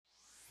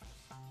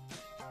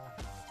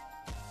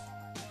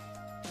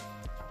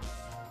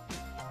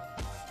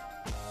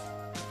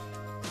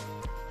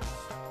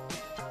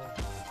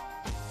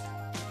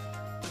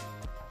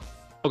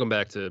Welcome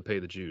back to Pay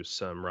the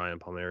Juice. I'm Ryan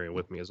Palmieri, and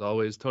with me, as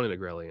always, Tony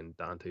Negrelli and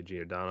Dante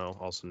Giordano,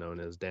 also known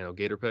as Dano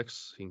Gator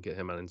Picks. You can get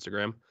him on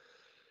Instagram.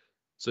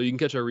 So you can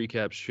catch our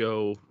recap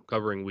show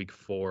covering Week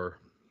 4.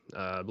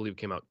 I believe it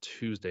came out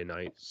Tuesday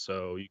night,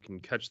 so you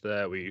can catch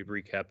that. We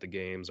recap the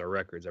games, our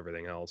records,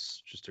 everything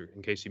else.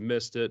 In case you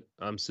missed it,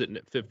 I'm sitting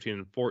at 15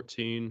 and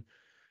 14.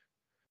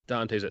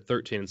 Dante's at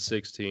 13 and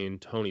 16.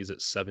 Tony's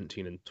at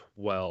 17 and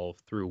 12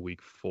 through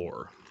Week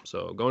 4.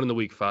 So going into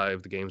Week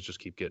 5, the games just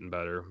keep getting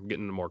better,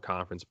 getting into more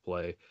conference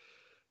play,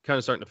 kind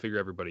of starting to figure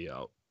everybody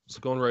out. So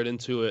going right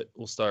into it,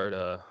 we'll start.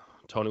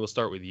 Tony, we'll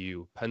start with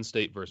you. Penn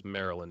State versus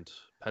Maryland.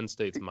 Penn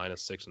State's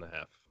minus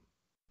 6.5.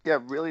 Yeah,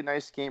 really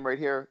nice game right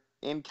here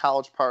in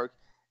College Park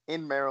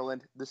in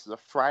Maryland. This is a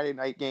Friday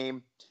night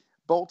game.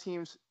 Both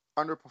teams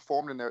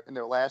underperformed in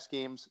their last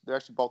games. They're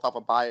actually both off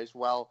a bye as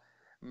well.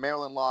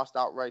 Maryland lost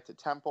outright to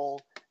Temple,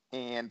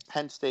 and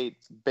Penn State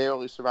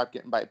barely survived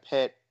getting by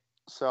Pitt.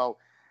 So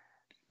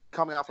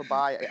coming off a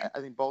bye, I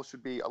think both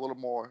should be a little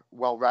more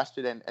well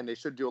rested, and they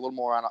should do a little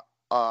more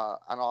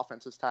on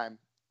offense this time.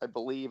 I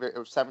believe it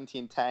was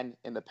 17-10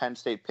 in the Penn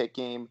State Pitt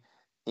game,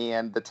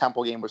 and the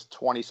Temple game was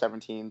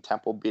 2017,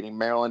 Temple beating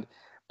Maryland.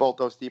 Both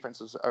those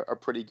defenses are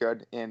pretty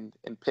good in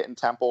Pitt and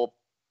Temple.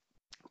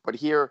 But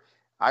here,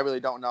 I really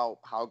don't know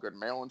how good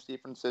Maryland's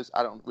defense is.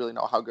 I don't really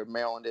know how good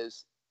Maryland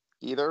is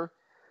either.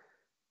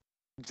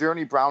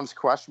 Journey Brown's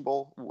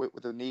questionable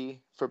with a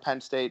knee for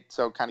Penn State,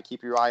 so kind of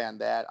keep your eye on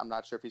that. I'm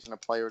not sure if he's going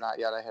to play or not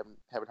yet. I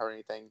haven't heard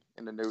anything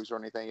in the news or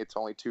anything. It's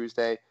only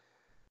Tuesday.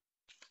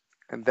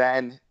 And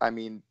then, I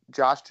mean,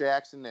 Josh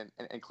Jackson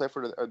and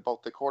Clifford are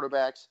both the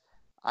quarterbacks.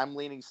 I'm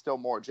leaning still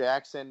more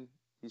Jackson.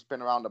 He's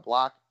been around the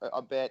block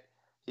a bit.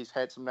 He's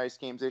had some nice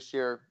games this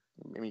year.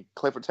 I mean,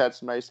 Clifford's had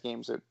some nice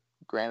games,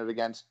 granted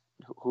against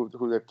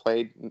who they've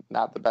played,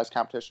 not the best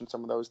competition.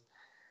 Some of those,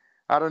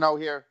 I don't know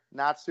here.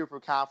 Not super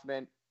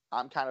confident.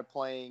 I'm kind of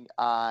playing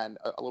on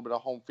a little bit of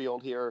home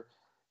field here.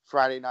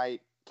 Friday night,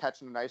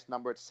 catching a nice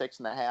number at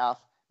 6.5,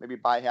 maybe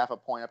by half a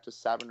point up to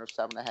 7 or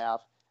 7.5.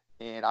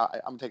 And I'm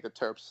going to take the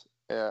Terps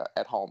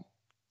at home.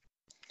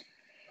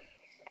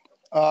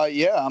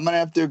 Yeah, I'm going to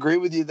have to agree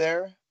with you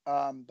there.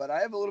 But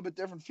I have a little bit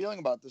different feeling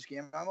about this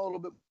game. I'm a little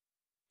bit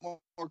more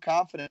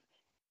confident.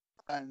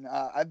 And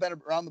I've been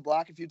around the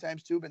block a few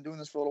times, too. Been doing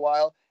this for a little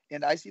while.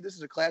 And I see this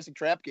as a classic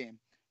trap game.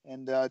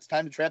 And it's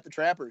time to trap the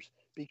trappers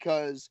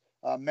because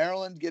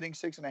Maryland getting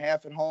 6.5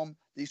 at home.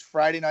 These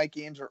Friday night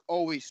games are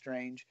always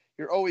strange.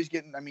 You're always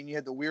getting, I mean, you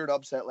had the weird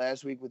upset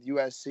last week with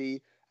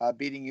USC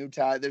beating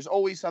Utah. There's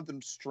always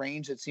something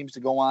strange that seems to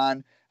go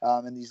on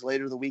in these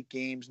later of the week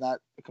games, not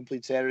a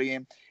complete Saturday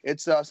game.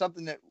 It's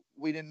something that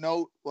we didn't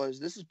note was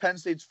this is Penn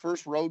State's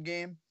first road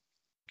game.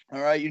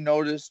 All right, you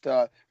noted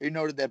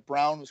that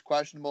Brown was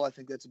questionable. I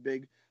think that's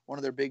one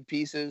of their big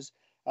pieces.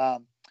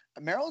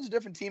 Maryland's a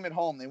different team at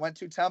home. They went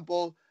to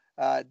Temple.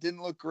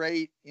 Didn't look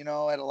great, had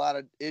a lot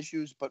of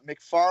issues, but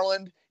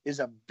McFarland is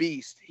a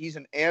beast. He's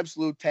an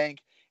absolute tank,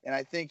 and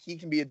I think he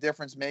can be a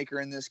difference maker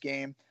in this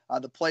game.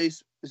 The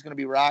place is going to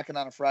be rocking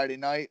on a Friday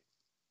night,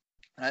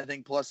 and I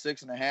think plus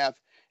 6.5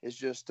 is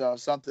just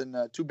something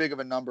too big of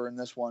a number in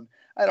this one.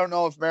 I don't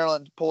know if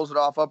Maryland pulls it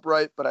off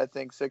upright, but I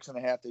think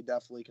 6.5 they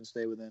definitely can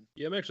stay within.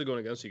 Yeah, I'm actually going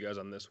against you guys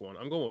on this one.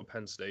 I'm going with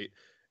Penn State,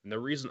 and the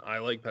reason I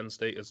like Penn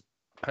State is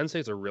Penn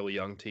State's a really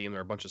young team.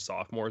 They're a bunch of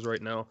sophomores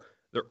right now.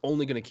 They're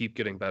only going to keep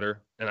getting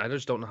better, and I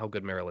just don't know how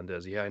good Maryland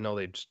is. Yeah, I know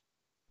they just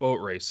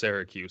boat raced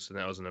Syracuse, and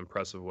that was an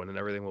impressive win, and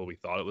everything we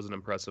thought it was an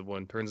impressive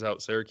win. Turns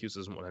out Syracuse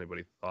isn't what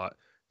anybody thought.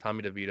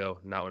 Tommy DeVito,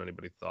 not what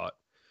anybody thought.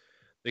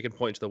 They can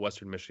point to the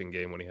Western Michigan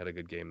game when he had a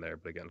good game there,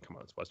 but again, come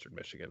on, it's Western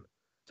Michigan.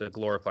 It's a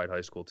glorified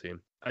high school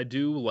team. I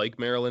do like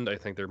Maryland. I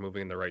think they're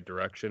moving in the right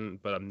direction,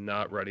 but I'm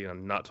not ready.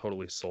 I'm not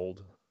totally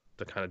sold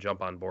to kind of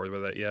jump on board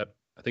with it yet.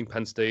 I think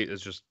Penn State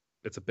is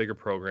it's a bigger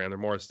program. They're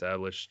more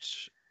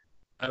established.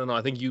 I don't know.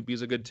 I think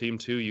UB's a good team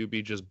too.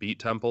 UB just beat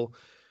Temple,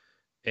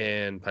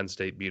 and Penn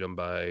State beat them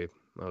by,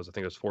 I think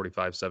it was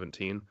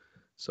 45-17.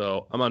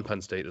 So I'm on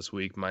Penn State this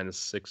week, minus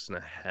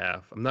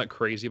 6.5. I'm not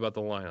crazy about the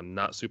line. I'm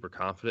not super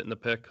confident in the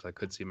pick because I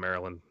could see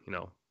Maryland, getting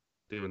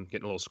a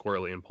little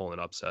squirrely and pulling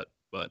an upset.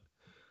 But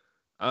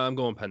I'm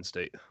going Penn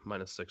State,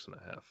 minus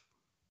 6.5.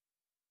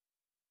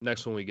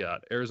 Next one we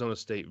got Arizona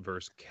State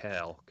versus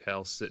Cal.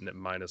 Cal's sitting at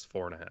minus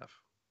 4.5.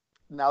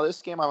 Now,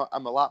 this game,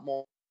 I'm a lot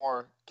more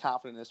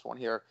confident in this one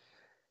here.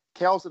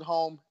 Cal's at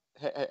home,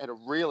 had a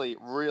really,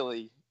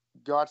 really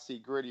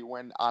gutsy, gritty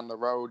win on the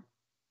road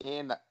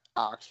in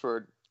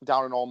Oxford,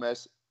 down in Ole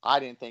Miss. I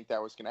didn't think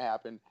that was going to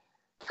happen.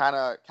 Kind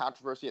of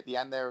controversy at the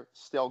end there.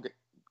 Still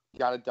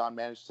got it done.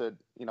 Managed to,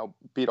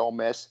 beat Ole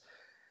Miss.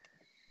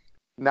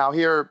 Now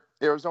here,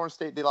 Arizona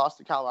State, they lost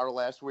to Colorado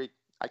last week.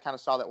 I kind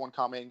of saw that one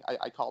coming.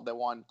 I called that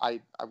one. I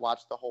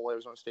watched the whole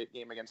Arizona State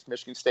game against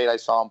Michigan State. I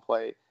saw them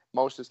play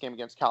most of this game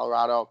against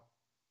Colorado.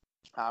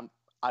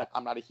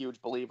 I'm not a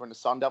huge believer in the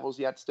Sun Devils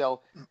yet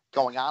still.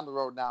 Going on the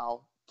road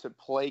now to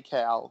play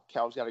Cal.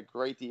 Cal's got a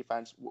great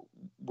defense.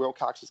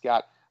 Wilcox has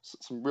got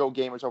some real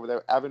gamers over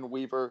there. Evan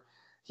Weaver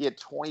He had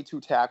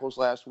 22 tackles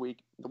last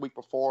week. The week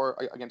before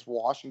against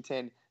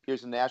Washington, he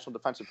was the National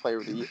Defensive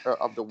Player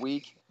of the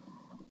Week.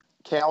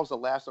 Cal's the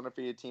last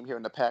undefeated team here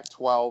in the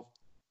Pac-12.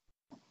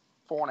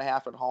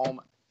 4.5 at home.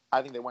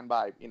 I think they win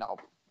by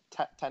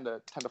 10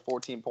 to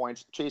 14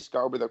 points. Chase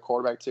Garber, their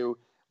quarterback too,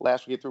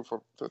 last week he threw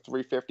for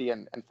 350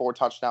 and 4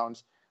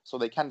 touchdowns, so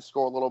they can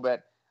score a little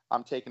bit.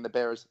 I'm taking the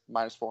Bears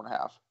minus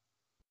 4.5.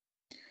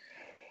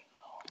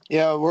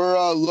 Yeah,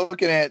 we're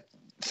looking at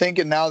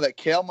thinking now that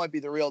Cal might be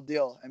the real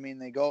deal. I mean,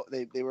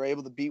 they were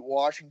able to beat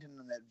Washington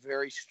in that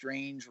very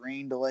strange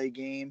rain delay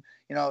game.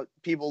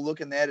 People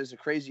looking at that as a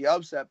crazy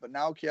upset, but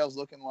now Cal's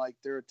looking like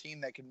they're a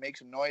team that can make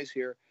some noise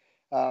here.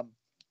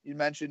 You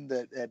mentioned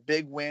that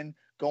big win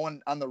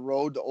going on the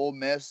road to Ole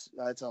Miss.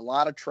 It's a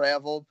lot of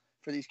travel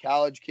for these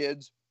college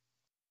kids.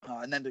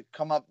 And then to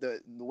come up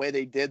the way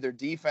they did, their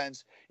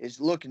defense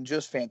is looking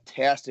just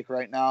fantastic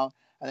right now.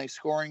 I think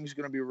scoring is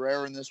going to be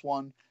rare in this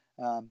one.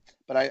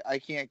 But I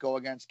can't go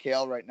against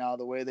Cal right now.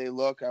 The way they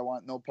look, I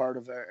want no part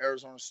of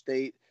Arizona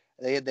State.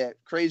 They had that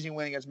crazy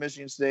win against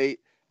Michigan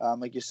State.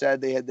 Like you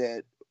said, they had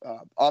that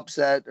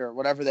upset or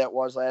whatever that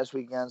was last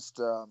week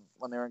against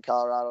when they were in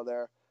Colorado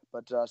there.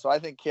 But so I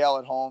think Cal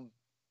at home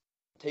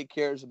take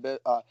care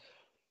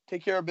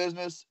of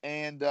business,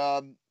 and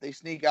they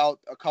sneak out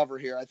a cover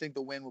here. I think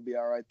the win will be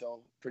all right,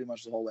 though, pretty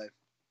much the whole way.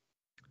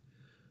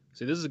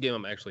 See, this is a game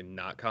I'm actually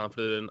not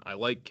confident in. I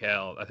like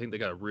Cal. I think they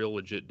got a real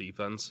legit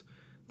defense.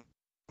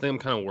 The thing I'm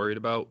kind of worried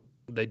about,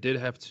 they did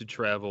have to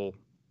travel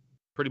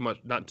pretty much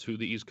not to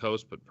the East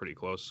Coast, but pretty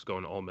close,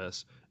 going to Ole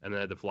Miss, and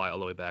then had to fly all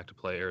the way back to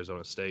play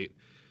Arizona State.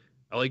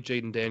 I like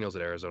Jaden Daniels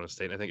at Arizona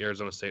State. I think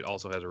Arizona State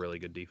also has a really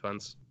good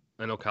defense.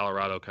 I know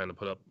Colorado kind of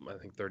put up, I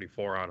think,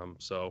 34 on them.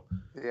 So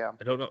yeah,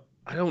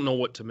 I don't know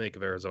what to make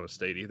of Arizona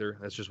State either.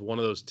 That's just one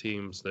of those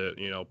teams that,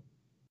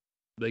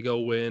 they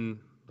go win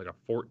like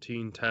a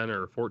 14-10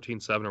 or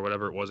 14-7 or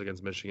whatever it was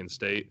against Michigan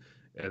State,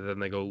 and then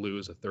they go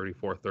lose a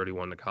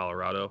 34-31 to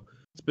Colorado.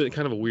 It's been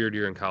kind of a weird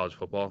year in college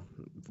football,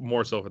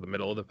 more so for the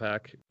middle of the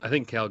pack. I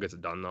think Cal gets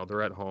it done, though.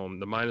 They're at home.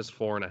 The minus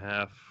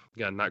 4.5,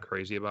 again, not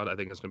crazy about it. I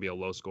think it's going to be a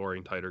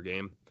low-scoring, tighter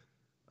game.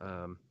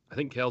 I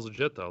think Cal's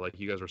legit, though, like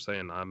you guys were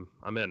saying.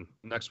 I'm in.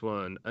 Next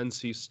one,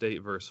 NC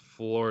State versus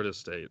Florida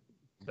State.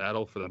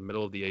 Battle for the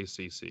middle of the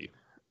ACC.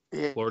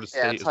 Florida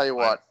State is tell you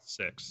what,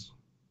 6.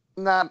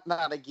 Not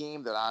a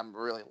game that I'm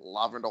really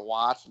loving to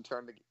watch and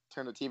turn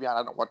the TV on. I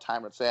don't know what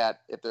time it's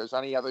at. If there's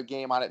any other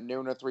game on at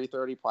noon or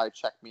 3:30, probably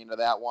check me into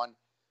that one.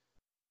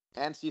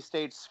 NC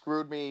State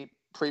screwed me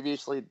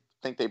previously. I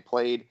think they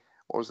played,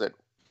 what was it,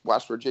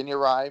 West Virginia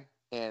Rye,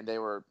 and they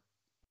were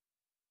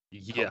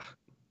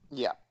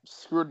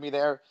screwed me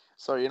there.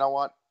 So you know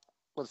what?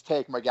 Let's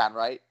take them again,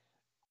 right?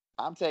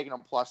 I'm taking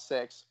them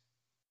 +6.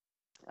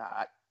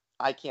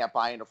 I can't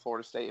buy into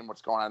Florida State and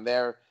what's going on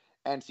there.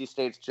 NC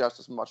State's just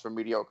as much of a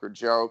mediocre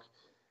joke.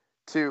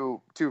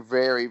 Two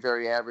very,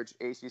 very average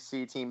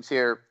ACC teams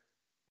here.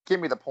 Give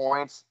me the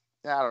points.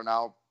 I don't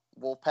know.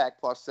 Wolfpack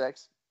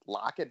 +6.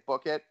 Lock it,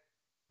 book it,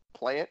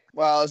 play it.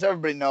 Well, as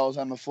everybody knows,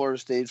 I'm a Florida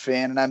State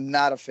fan, and I'm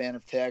not a fan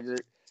of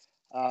Taggart.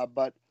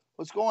 But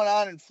what's going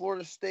on in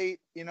Florida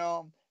State,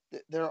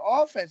 their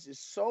offense is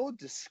so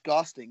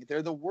disgusting.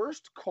 They're the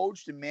worst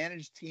coached and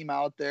managed team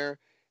out there.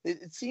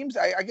 It seems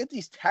I get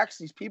these texts.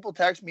 These people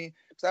text me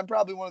because I'm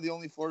probably one of the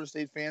only Florida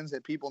State fans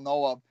that people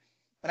know of.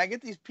 And I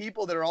get these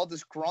people that are all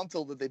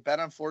disgruntled that they bet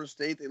on Florida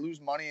State, they lose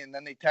money, and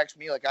then they text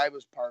me like I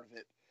was part of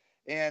it.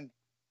 And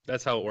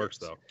that's how it works,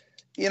 though.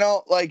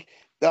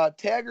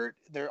 Taggart,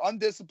 they're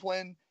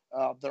undisciplined.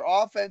 Their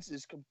offense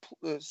is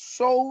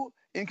so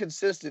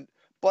inconsistent.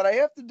 But I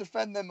have to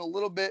defend them a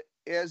little bit,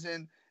 as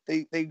in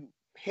they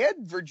had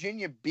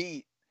Virginia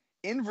beat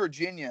in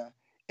Virginia,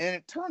 and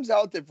it turns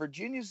out that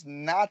Virginia's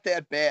not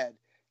that bad.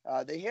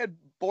 They had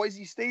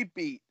Boise State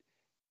beat.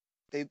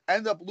 They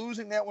ended up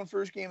losing that one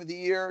first game of the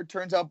year. It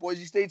turns out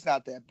Boise State's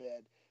not that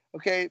bad.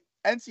 Okay,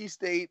 NC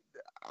State,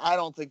 I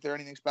don't think they're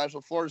anything special.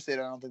 Florida State,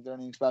 I don't think they're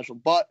anything special.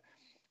 But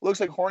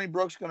looks like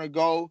Hornibrook's going to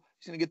go.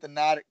 He's going to get the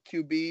nod at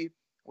QB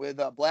with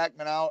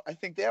Blackman out. I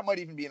think that might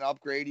even be an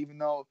upgrade, even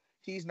though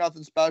he's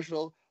nothing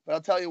special. But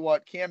I'll tell you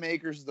what, Cam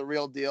Akers is the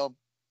real deal.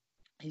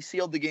 He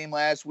sealed the game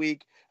last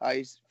week.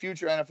 He's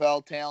future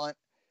NFL talent.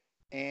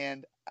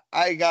 And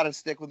I got to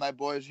stick with my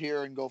boys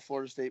here and go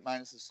Florida State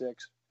 -6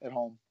 at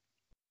home.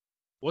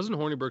 Wasn't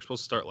Hornibrook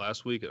supposed to start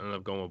last week and ended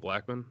up going with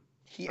Blackman?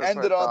 He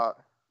ended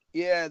up,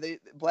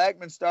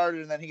 Blackman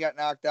started and then he got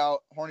knocked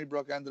out.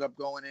 Hornibrook ended up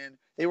going in.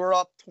 They were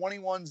up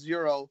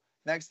 21-0.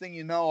 Next thing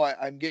you know,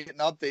 I'm getting an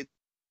update,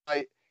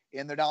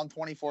 and they're down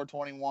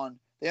 24-21.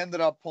 They ended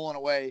up pulling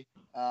away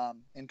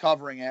and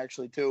covering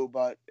actually too,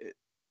 but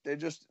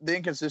the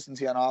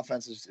inconsistency on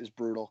offense is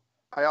brutal.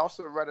 I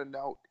also read a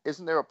note.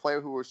 Isn't there a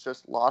player who was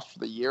just lost for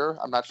the year?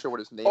 I'm not sure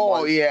what his name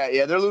was. Oh,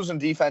 yeah. They're losing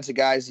defensive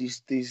guys,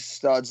 these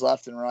studs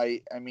left and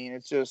right. I mean,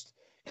 it's just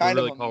kind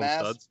of a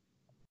mess. Studs?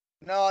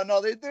 No,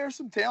 there's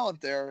some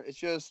talent there. It's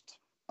just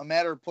a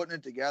matter of putting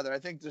it together. I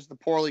think just the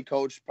poorly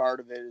coached part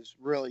of it is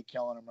really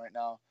killing them right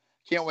now.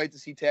 Can't wait to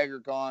see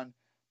Taggart gone.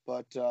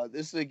 But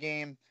this is a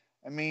game,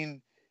 I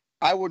mean,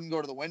 I wouldn't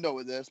go to the window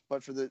with this,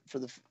 but for the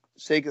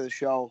sake of the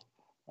show,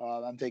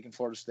 I'm taking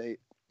Florida State.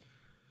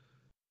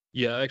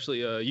 Yeah, actually,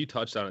 you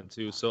touched on it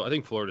too. So I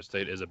think Florida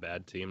State is a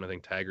bad team. I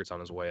think Taggart's on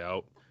his way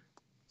out.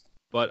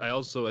 But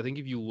I think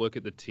if you look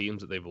at the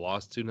teams that they've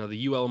lost to, now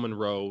the UL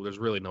Monroe, there's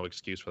really no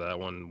excuse for that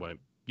one. When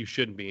you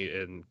shouldn't be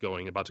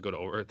about to go to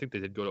over. I think they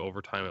did go to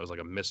overtime. It was like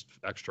a missed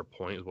extra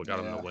point is what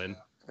got them to win.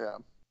 Yeah.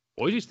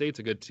 Boise State's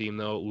a good team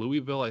though.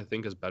 Louisville, I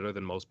think, is better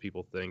than most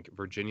people think.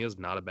 Virginia's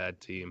not a bad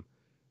team.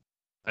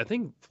 I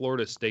think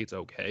Florida State's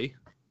okay.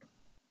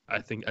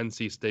 I think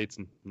NC State's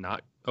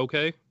not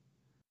okay.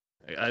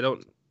 I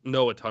don't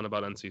know a ton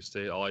about NC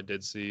State. All I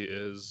did see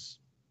is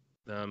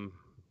them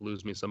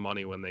lose me some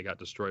money when they got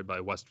destroyed by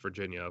West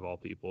Virginia, of all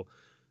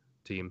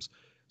teams.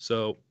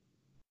 So,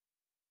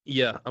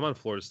 yeah, I'm on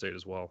Florida State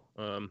as well.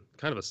 Kind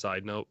of a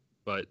side note,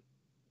 but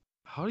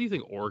how do you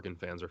think Oregon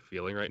fans are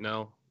feeling right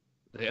now?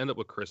 They end up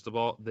with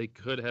Cristobal. They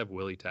could have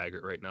Willie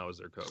Taggart right now as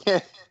their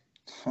coach.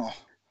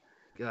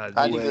 God,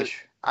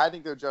 I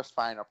think they're just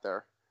fine up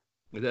there.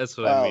 That's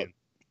what I mean.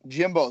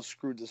 Jimbo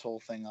screwed this whole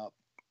thing up.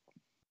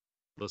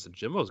 Listen,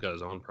 Jimbo's got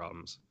his own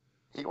problems.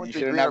 He went to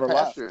greener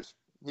pastures.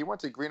 He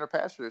went to greener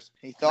pastures.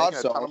 He thought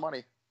so. A ton of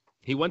money.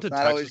 He went to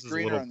Texas'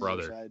 little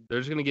brother. They're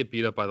just going to get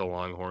beat up by the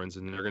Longhorns,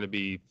 and they're going to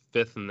be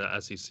 5th in the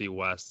SEC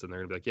West, and they're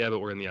going to be like, yeah, but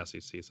we're in the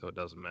SEC, so it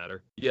doesn't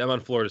matter. Yeah, I'm on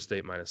Florida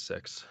State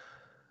 -6.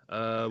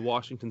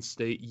 Washington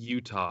State,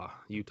 Utah.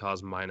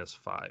 Utah's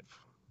 -5.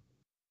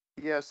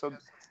 Yeah, so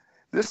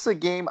this is a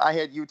game I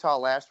had Utah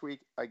last week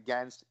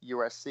against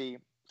USC.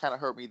 Kind of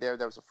hurt me there.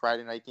 That was a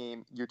Friday night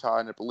game. Utah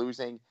ended up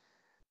losing.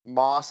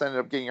 Moss ended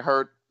up getting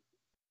hurt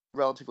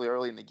relatively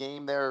early in the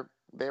game there.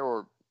 They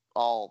were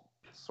all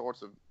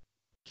sorts of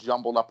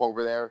jumbled up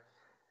over there.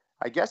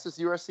 I guess this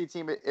USC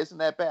team isn't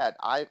that bad.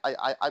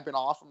 I've been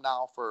off them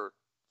now for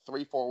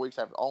 3-4 weeks.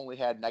 I've only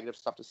had negative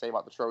stuff to say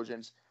about the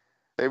Trojans.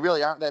 They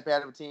really aren't that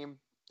bad of a team.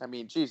 I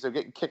mean, geez, they're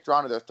getting kicked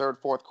around to their third,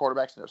 fourth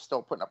quarterbacks, and they're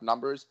still putting up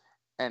numbers.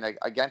 And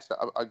against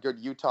a good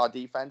Utah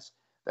defense,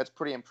 that's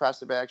pretty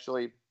impressive,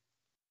 actually.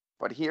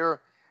 But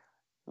here,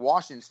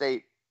 Washington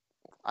State,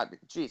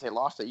 they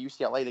lost to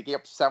UCLA. They gave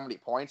up 70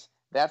 points.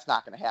 That's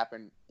not going to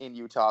happen in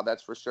Utah,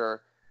 that's for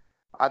sure.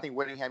 I think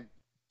Whittingham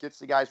gets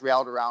the guys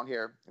rallied around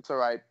here. It's all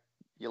right.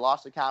 You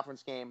lost a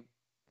conference game.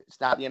 It's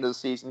not the end of the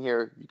season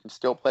here. You can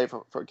still play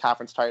for a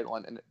conference title,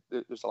 and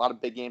there's a lot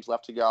of big games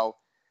left to go.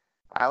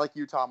 I like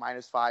Utah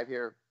 -5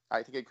 here.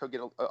 I think it could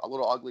get a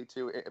little ugly,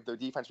 too. If their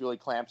defense really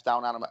clamps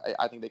down on them,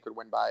 I think they could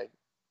win by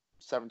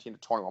 17 to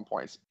 21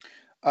 points.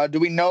 Do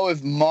we know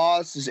if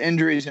Moss's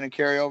injury is going to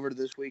carry over to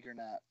this week or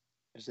not?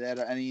 Is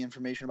there any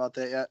information about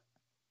that yet?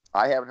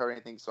 I haven't heard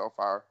anything so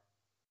far.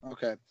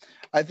 Okay.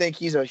 I think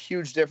he's a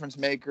huge difference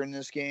maker in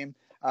this game.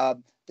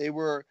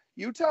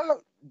 Utah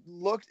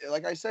looked,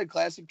 like I said,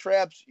 classic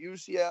traps.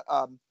 USC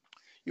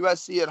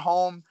at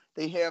home.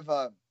 They have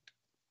a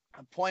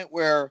point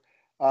where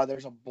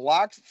there's a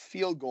blocked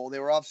field goal. They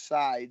were off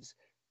sides.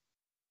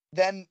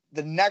 Then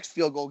the next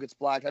field goal gets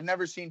blocked. I've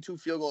never seen 2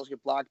 field goals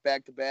get blocked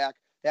back to back.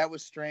 That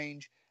was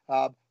strange.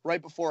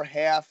 Right before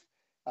half,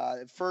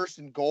 1st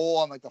and goal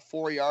on like the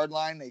 4-yard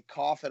line, they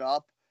cough it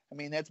up. I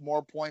mean, that's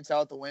more points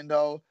out the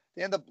window.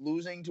 They end up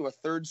losing to a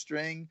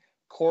 3rd-string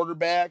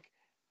quarterback.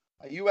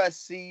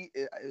 USC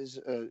is,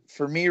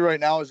 for me right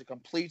now, is a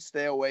complete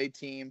stay-away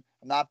team.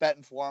 I'm not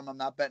betting for them. I'm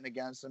not betting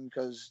against them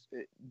because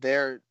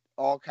they're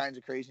all kinds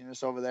of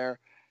craziness over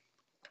there.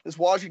 This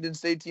Washington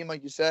State team,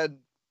 like you said,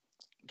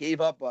 gave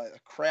up a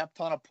crap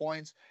ton of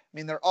points. I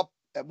mean, they're up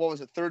at,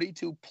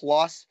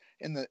 32+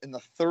 in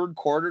the third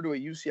quarter to a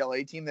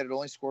UCLA team that had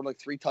only scored like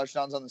 3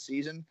 touchdowns on the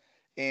season,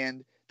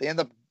 and they end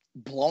up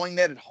blowing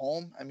that at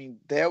home. I mean,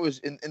 that was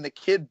in the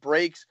kid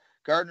breaks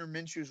Gardner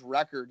Minshew's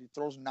record. He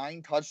throws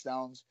 9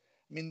 touchdowns.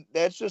 I mean,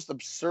 that's just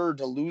absurd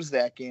to lose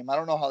that game. I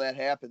don't know how that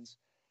happens,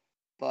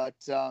 but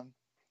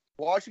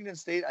Washington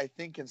State, I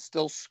think, can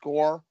still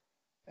score,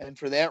 and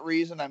for that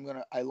reason,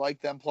 I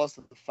like them plus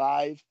the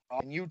 5.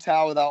 And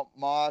Utah without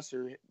Moss,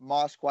 or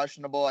Moss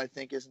questionable, I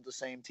think isn't the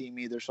same team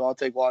either. So I'll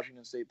take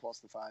Washington State plus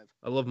the 5.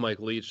 I love Mike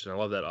Leach and I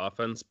love that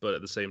offense, but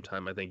at the same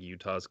time, I think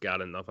Utah's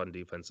got enough on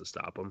defense to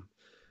stop them.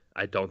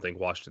 I don't think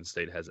Washington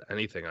State has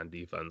anything on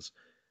defense.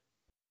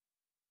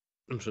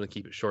 I'm just going to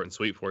keep it short and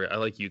sweet for you. I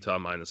like Utah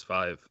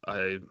 -5.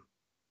 I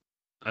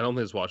don't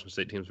think this Washington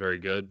State team's very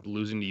good.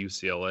 Losing to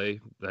UCLA,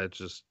 that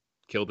just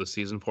killed the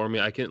season for me.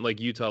 I can't, like,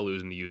 Utah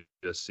losing to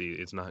USC,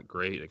 it's not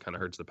great. It kind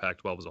of hurts the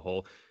Pac-12 as a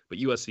whole. But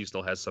USC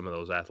still has some of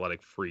those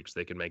athletic freaks.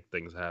 They can make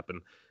things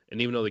happen.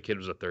 And even though the kid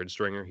was a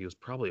 3rd-stringer, he was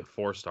probably a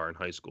 4-star in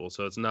high school.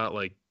 So it's not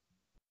like,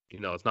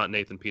 it's not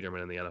Nathan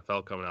Peterman in the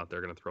NFL coming out there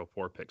going to throw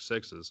 4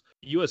 pick-6s.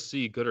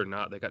 USC, good or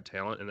not, they got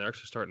talent, and they're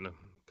actually starting to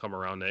come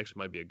around. They actually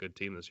might be a good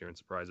team this year and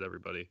surprise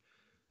everybody.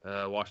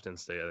 Washington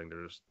State, I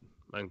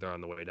think they're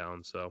on the way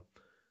down. So,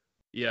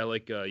 yeah, I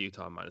like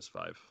Utah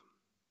 -5.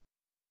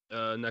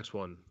 Next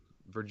one,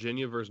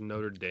 Virginia versus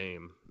Notre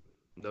Dame.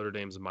 Notre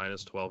Dame's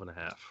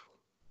 -12.5.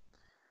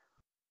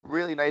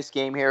 Really nice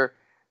game here.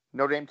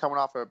 Notre Dame coming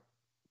off a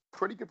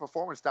pretty good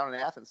performance down in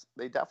Athens.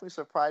 They definitely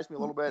surprised me a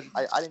little bit.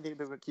 I didn't think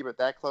they were going to keep it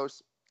that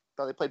close.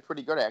 thought they played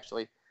pretty good,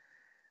 actually.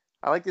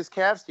 I like this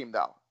Cavs team,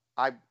 though.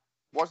 I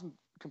wasn't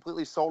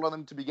completely sold on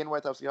them to begin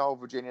with. I was like, oh,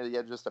 Virginia,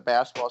 they're just a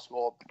basketball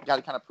school. You got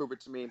to kind of prove it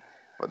to me.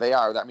 But they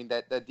are. I mean,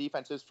 that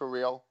defense is for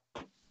real.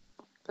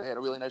 They had a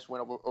really nice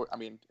win over. I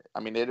mean,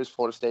 it is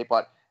Florida State,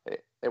 but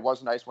it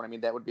was a nice one. I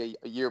mean, that would be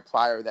a year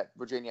prior that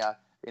Virginia,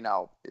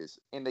 is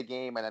in the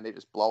game, and then they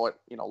just blow it,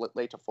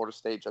 late to Florida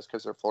State just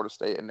because they're Florida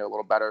State and they're a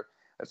little better.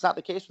 That's not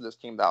the case for this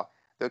team, though.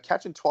 They're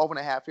catching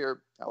 12.5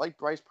 here. I like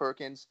Bryce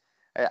Perkins.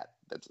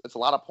 It's a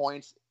lot of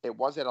points. It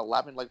was at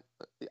 11. Like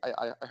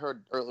I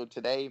heard earlier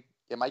today,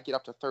 it might get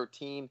up to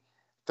 13,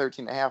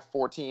 13.5,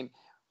 14.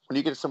 When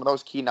you get some of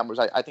those key numbers,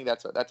 I think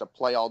that's a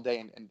play all day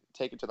and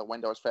take it to the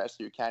window as fast as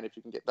you can if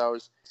you can get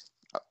those.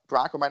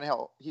 Bronco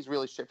Mendenhall, he's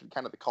really shifted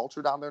kind of the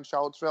culture down there in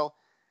Charlottesville.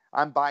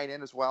 I'm buying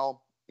in as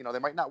well. They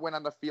might not win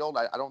on the field.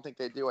 I don't think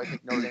they do. I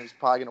think Notre Dame's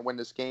probably going to win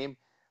this game.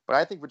 But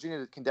I think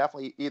Virginia can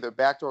definitely either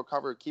backdoor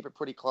cover or keep it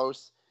pretty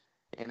close.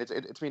 And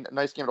it's been a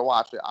nice game to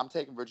watch. I'm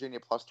taking Virginia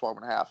plus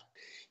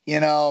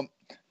 12.5.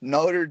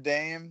 Notre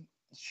Dame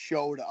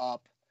showed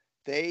up.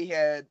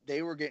 They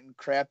were getting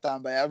crapped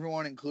on by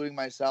everyone, including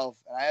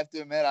myself. And I have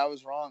to admit, I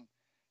was wrong.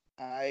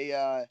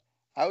 I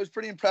was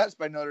pretty impressed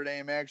by Notre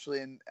Dame, actually.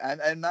 And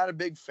I'm not a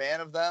big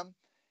fan of them.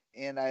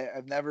 And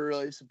I've never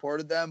really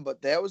supported them.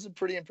 But that was a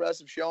pretty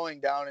impressive showing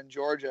down in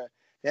Georgia.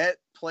 That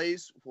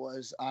place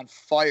was on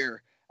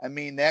fire. I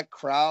mean, that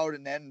crowd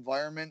and that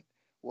environment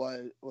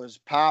was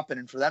popping.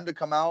 And for them to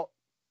come out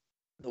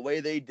the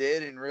way they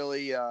did and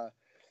really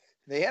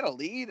they had a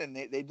lead and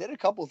they did a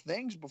couple of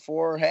things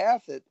before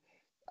half that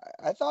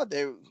I thought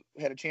they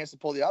had a chance to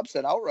pull the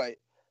upset outright.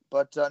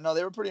 But, no,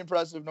 they were pretty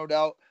impressive, no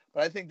doubt.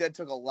 But I think that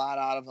took a lot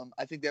out of them.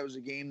 I think that was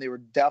a game they were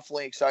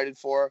definitely excited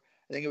for.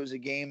 I think it was a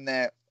game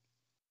that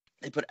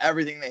they put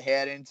everything they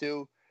had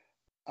into.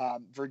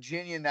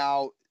 Virginia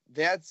now,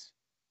 that's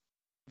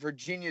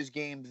Virginia's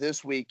game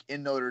this week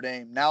in Notre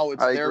Dame. Now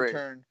it's their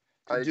turn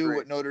to do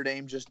what Notre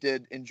Dame just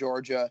did in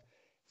Georgia.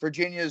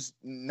 Virginia's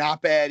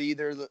not bad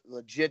either,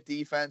 legit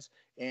defense,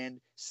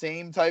 and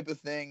same type of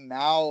thing.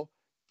 Now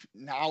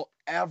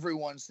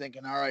everyone's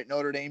thinking, all right,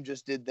 Notre Dame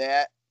just did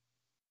that.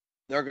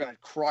 They're going to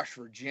crush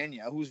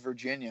Virginia. Who's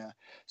Virginia?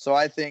 So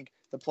I think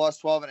the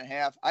plus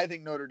 12.5, I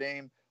think Notre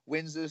Dame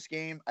wins this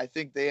game. I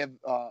think they have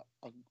a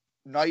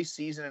nice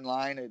season in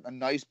line, a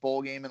nice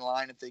bowl game in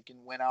line if they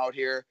can win out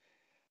here.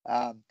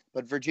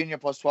 But Virginia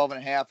plus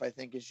 12.5, I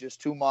think, is just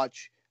too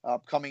much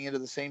coming into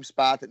the same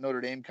spot that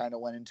Notre Dame kind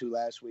of went into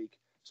last week.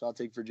 So I'll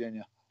take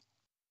Virginia.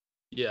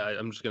 Yeah,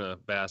 I'm just going to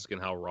bask in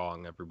how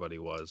wrong everybody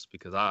was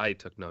because I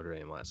took Notre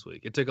Dame last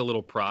week. It took a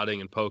little prodding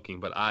and poking,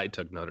 but I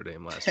took Notre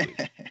Dame last week.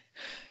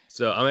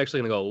 So I'm actually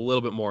going to go a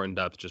little bit more in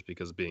depth just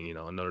because being,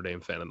 a Notre Dame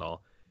fan and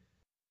all.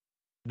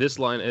 This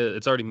line,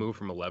 it's already moved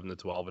from 11 to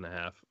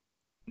 12.5.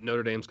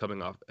 Notre Dame's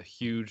coming off a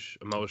huge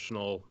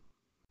emotional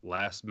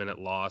last-minute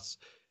loss.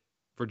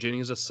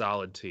 Virginia's a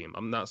solid team.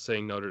 I'm not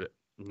saying Notre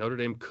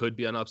Dame could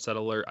be on upset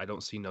alert. I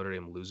don't see Notre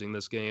Dame losing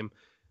this game.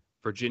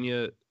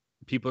 Virginia,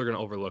 people are going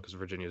to overlook because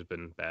Virginia's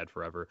been bad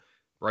forever.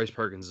 Bryce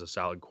Perkins is a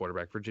solid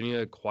quarterback.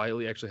 Virginia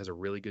quietly actually has a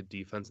really good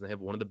defense, and they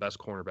have one of the best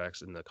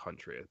cornerbacks in the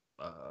country.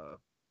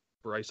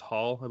 Bryce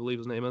Hall, I believe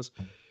his name is.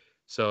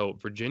 So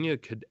Virginia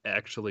could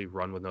actually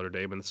run with Notre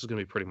Dame, and this is going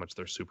to be pretty much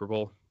their Super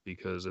Bowl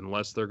because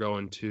unless they're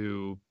going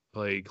to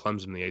play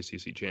Clemson in the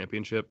ACC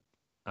championship,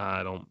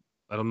 I don't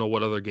know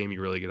what other game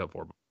you really get up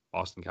for.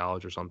 Boston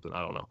College or something.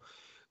 I don't know.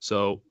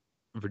 So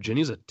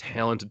Virginia's a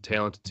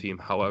talented team.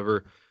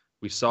 However,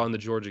 we saw in the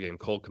Georgia game,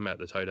 Cole Kmet,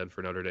 the tight end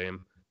for Notre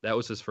Dame, that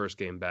was his first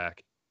game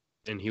back,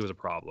 and he was a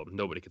problem.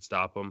 Nobody could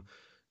stop him.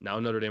 Now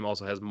Notre Dame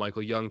also has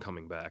Michael Young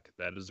coming back.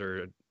 That is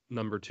their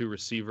number 2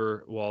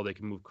 receiver. While they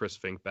can move Chris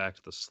Fink back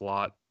to the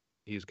slot,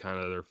 he's kind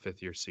of their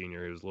fifth-year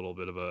senior. He was a little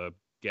bit of a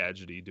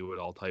gadgety,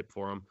 do-it-all type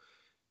for him.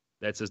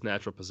 That's his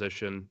natural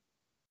position.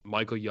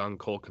 Michael Young,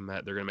 Cole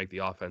Kmet, they're going to make the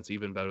offense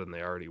even better than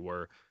they already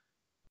were.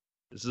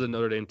 This is a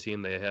Notre Dame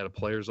team. They had a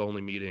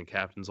players-only meeting,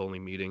 captains-only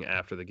meeting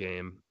after the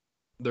game.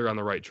 They're on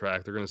the right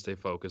track. They're going to stay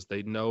focused.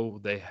 They know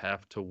they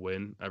have to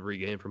win every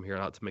game from here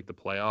on out to make the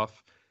playoff.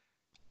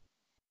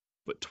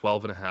 But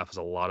 12.5 is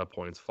a lot of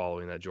points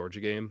following that Georgia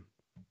game.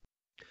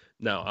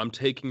 Now, I'm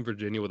taking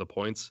Virginia with the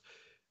points,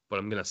 but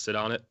I'm going to sit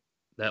on it.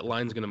 That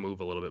line's going to move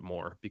a little bit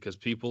more because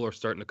people are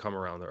starting to come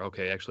around there.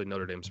 Okay, actually,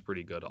 Notre Dame's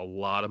pretty good. A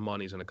lot of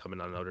money's going to come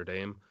in on Notre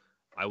Dame.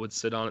 I would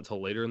sit on it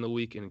till later in the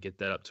week and get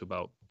that up to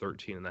about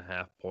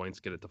 13.5 points,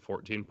 get it to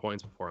 14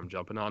 points before I'm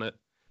jumping on it.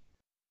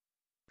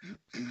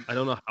 I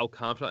don't know how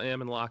confident I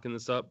am in locking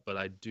this up, but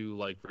I do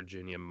like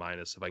Virginia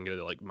minus, if I can get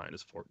it like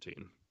minus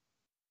 14.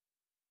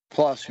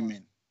 Plus, you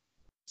mean?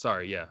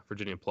 Sorry, yeah,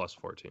 Virginia plus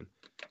 14.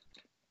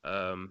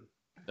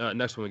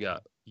 Next one we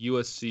got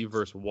USC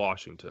versus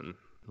Washington.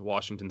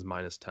 Washington's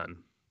minus 10.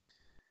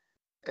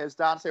 As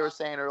Dante was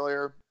saying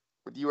earlier,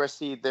 with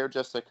USC, they're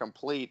just a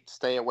complete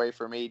stay away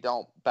from me.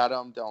 Don't bet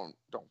them. Don't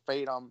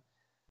fade them.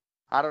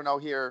 I don't know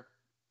here.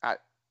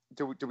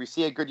 Do we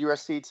see a good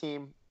USC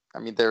team? I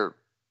mean, they're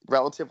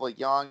relatively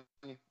young.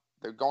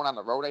 They're going on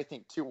the road, I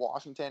think, to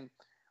Washington.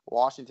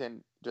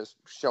 Washington just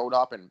showed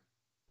up and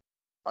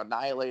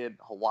annihilated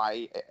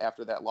Hawaii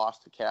after that loss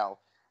to Cal.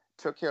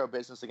 Took care of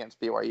business against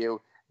BYU.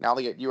 Now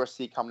they get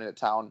USC coming into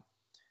town.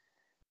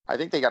 I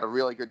think they got a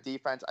really good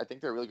defense. I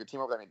think they're a really good team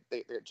over there. I mean,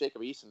 they got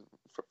Jacob Eason,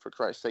 for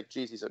Christ's sake.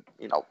 Geez, he's a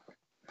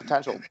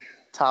potential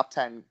top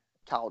 10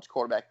 college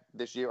quarterback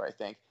this year, I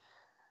think.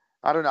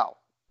 I don't know.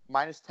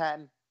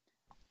 -10.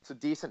 It's a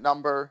decent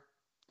number.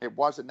 It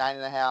was at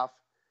 9.5.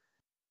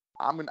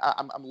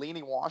 I'm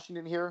leaning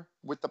Washington here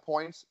with the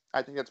points.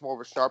 I think that's more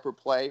of a sharper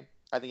play.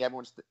 I think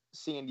everyone's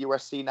seeing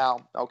USC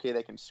now. Okay,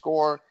 they can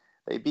score.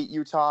 They beat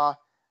Utah.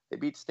 They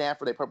beat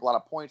Stanford. They put up a lot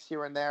of points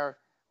here and there.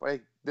 But I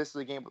think this is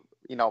a game,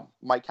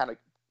 might kind of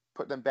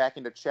put them back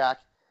into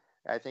check.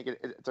 I think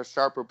it's a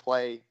sharper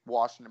play.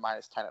 Washington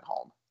 -10 at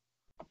home.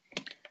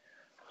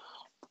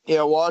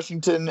 Yeah,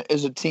 Washington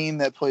is a team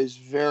that plays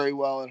very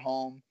well at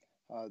home.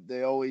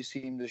 They always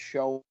seem to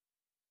show.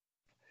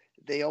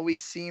 They always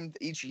seem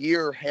each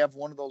year have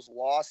one of those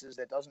losses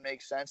that doesn't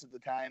make sense at the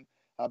time,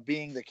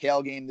 being the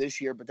Cal game this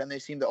year. But then they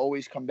seem to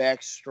always come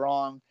back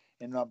strong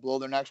and blow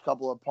their next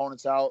couple of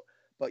opponents out.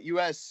 But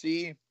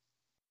USC,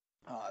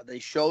 they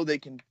show they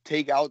can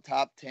take out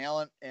top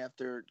talent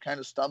after kind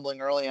of stumbling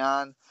early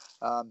on.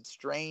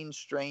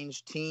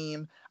 Strange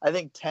team. I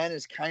think 10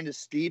 is kind of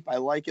steep. I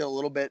like it a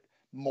little bit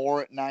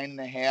more at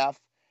 9.5.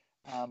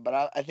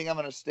 But I think I'm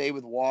going to stay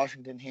with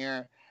Washington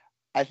here.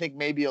 I think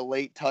maybe a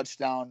late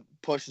touchdown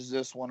pushes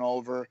this one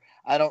over.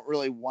 I don't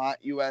really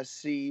want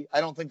USC.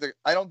 I don't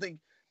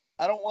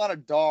want a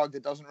dog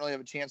that doesn't really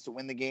have a chance to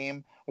win the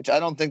game, which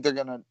I don't think they're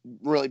going to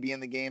really be in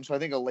the game. So I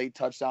think a late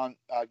touchdown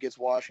gets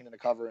Washington to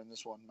cover in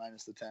this one,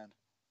 -10.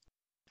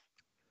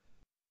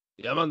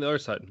 Yeah, I'm on the other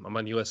side. I'm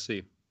on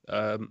USC.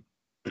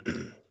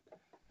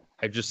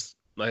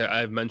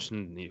 I've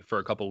mentioned for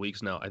a couple of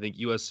weeks now, I think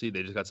USC,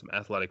 they just got some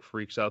athletic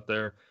freaks out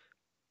there.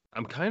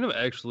 I'm kind of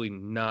actually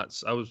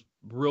not. I was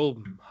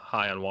real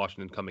high on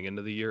Washington coming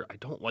into the year. I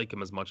don't like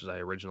him as much as I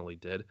originally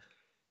did.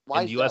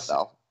 Why is that,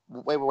 though?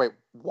 Wait.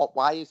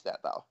 Why is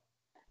that, though?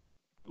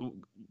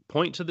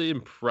 Point to the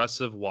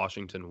impressive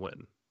Washington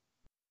win.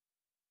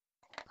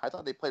 I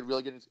thought they played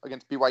really good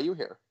against BYU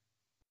here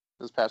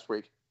this past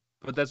week.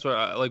 But that's what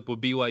I like with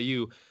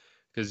BYU,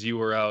 because you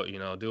were out,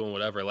 doing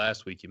whatever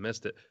last week. You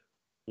missed it.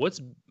 What's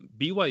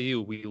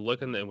BYU? We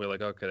look and we're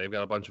like, okay, they've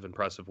got a bunch of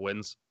impressive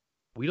wins.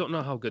 We don't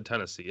know how good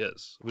Tennessee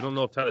is. We don't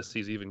know if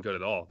Tennessee's even good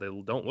at all. They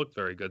don't look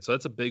very good. So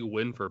that's a big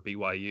win for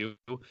BYU,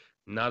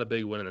 not a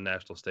big win in the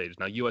national stage.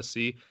 Now,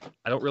 USC,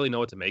 I don't really know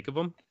what to make of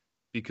them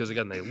because,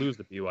 again, they lose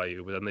to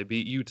BYU, but then they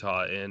beat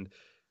Utah, and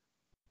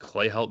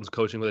Clay Helton's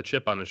coaching with a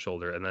chip on his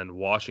shoulder, and then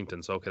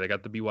Washington. So, okay, they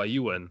got the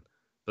BYU win,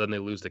 but then they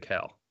lose to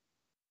Cal.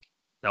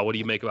 Now, what do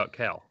you make about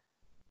Cal?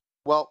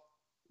 Well,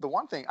 the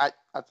one thing, I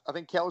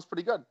think Cal is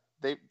pretty good.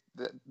 They've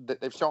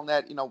shown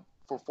that,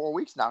 for 4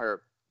 weeks now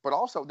here. But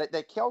also,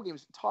 that Cal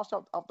game's tossed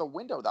out the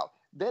window, though.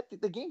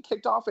 The game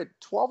kicked off at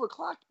 12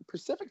 o'clock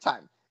Pacific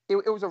time.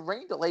 It was a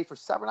rain delay for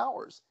 7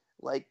 hours.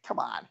 Like, come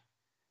on.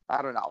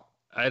 I don't know.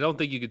 I don't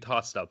think you could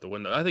toss it out the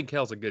window. I think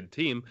Cal's a good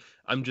team.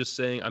 I'm just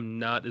saying I'm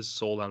not as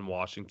sold on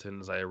Washington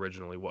as I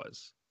originally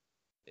was.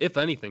 If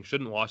anything,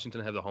 shouldn't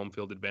Washington have the home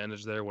field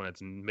advantage there when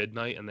it's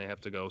midnight and they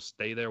have to go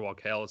stay there while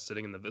Cal is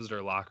sitting in the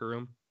visitor locker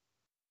room?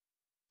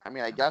 I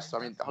mean, I guess. I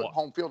mean,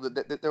 home field.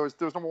 There was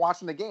no one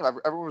watching the game.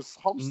 Everyone was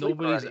home sleeping.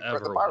 Nobody's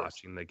ever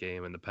watching the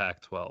game in the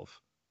Pac-12.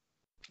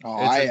 Oh,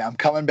 I'm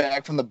coming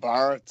back from the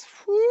bar.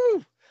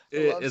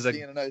 It is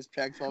seeing a nice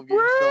Pac-12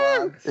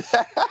 game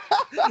still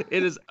on.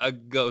 It is a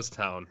ghost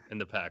town in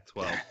the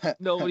Pac-12.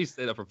 Nobody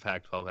stayed up for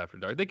Pac-12 after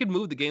dark. They could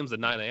move the games at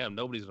 9 a.m.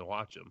 Nobody's gonna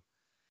watch them.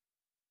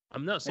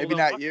 I'm not. Maybe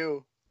not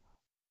you.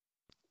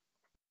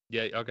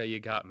 Yeah. Okay. You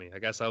got me. I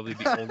guess I'll be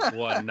the only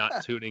one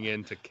not tuning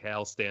in to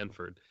Cal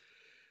Stanford.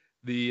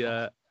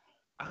 I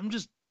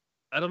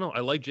don't know. I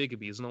like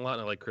Jacob Eason a lot,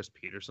 and I like Chris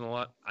Peterson a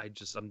lot.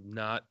 I'm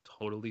not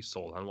totally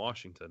sold on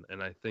Washington.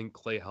 And I think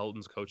Clay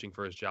Helton's coaching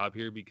for his job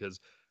here because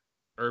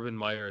Urban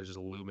Meyer is just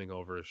looming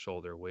over his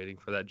shoulder, waiting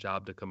for that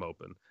job to come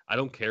open. I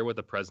don't care what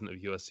the president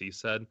of USC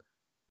said.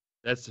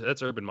 That's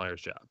Urban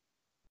Meyer's job.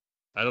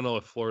 I don't know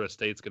if Florida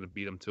State's going to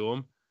beat him to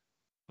him,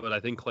 but I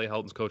think Clay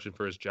Helton's coaching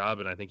for his job,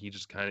 and I think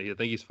he's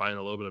finding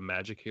a little bit of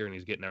magic here, and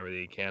he's getting everything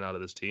he can out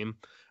of this team.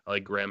 I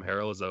like Graham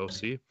Harrell as the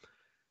OC.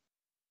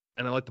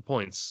 And I like the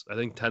points. I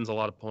think 10's a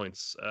lot of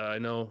points. I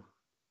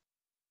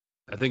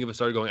think if it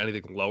started going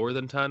anything lower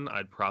than 10,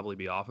 I'd probably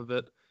be off of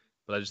it.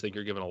 But I just think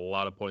you're giving a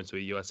lot of points to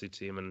a USC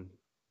team, and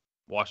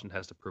Washington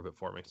has to prove it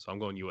for me. So I'm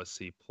going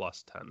USC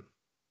 +10.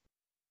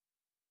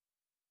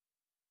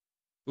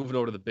 Moving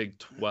over to the Big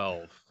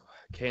 12.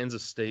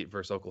 Kansas State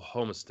versus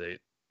Oklahoma State.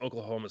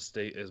 Oklahoma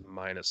State is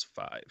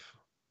 -5.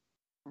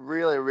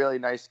 Really, really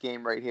nice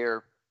game right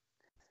here.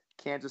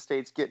 Kansas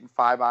State's getting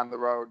 5 on the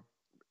road.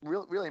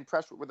 Really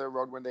impressed with their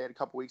road win they had a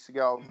couple weeks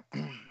ago.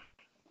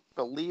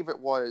 Believe it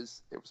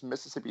was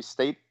Mississippi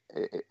State.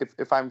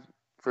 If I'm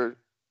for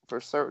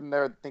certain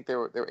there, I think they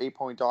were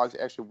 8-point dogs. They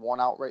actually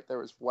won outright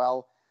there as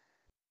well.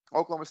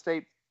 Oklahoma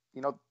State,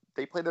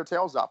 they played their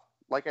tails off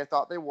like I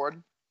thought they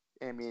would.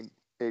 I mean,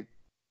 they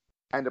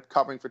end up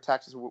covering for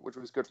Texas, which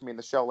was good for me in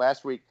the show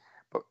last week.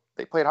 But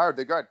they played hard.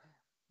 They're good.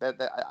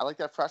 I like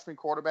that freshman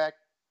quarterback.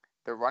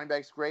 Their running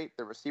back's great.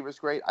 Their receiver's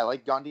great. I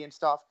like Gundy and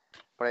stuff.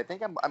 But I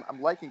think I'm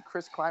liking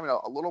Chris Kleiman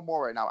a little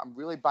more right now. I'm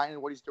really buying into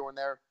what he's doing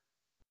there.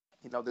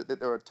 You know,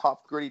 they're a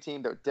tough, gritty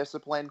team. They're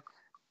disciplined.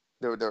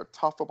 They're a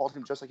tough football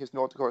team, just like his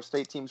North Dakota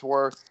State teams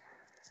were.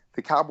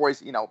 The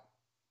Cowboys, you know,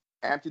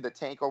 emptied the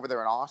tank over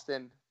there in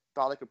Austin.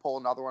 Thought they could pull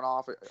another one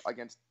off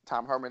against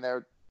Tom Herman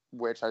there,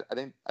 which I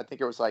think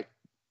it was like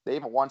they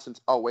haven't won since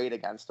 2008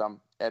 against them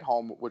at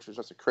home, which was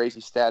just a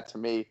crazy stat to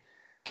me.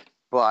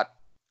 But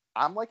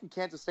I'm liking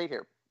Kansas State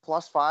here.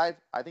 +5.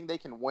 I think they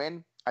can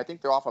win. I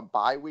think they're off a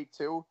bye week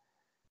too.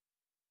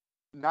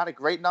 Not a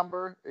great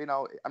number. You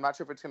know, I'm not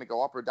sure if it's going to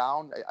go up or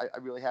down. I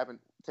really haven't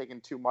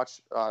taken too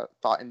much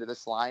thought into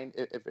this line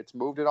if it's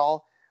moved at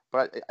all.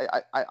 But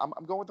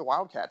I'm going with the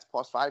Wildcats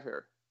 +5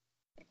 here.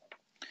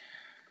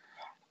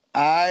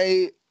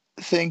 I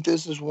think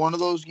this is one of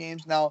those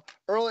games. Now,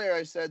 earlier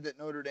I said that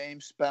Notre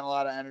Dame spent a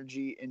lot of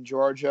energy in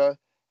Georgia.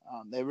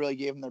 They really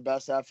gave them their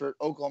best effort.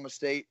 Oklahoma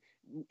State,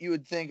 you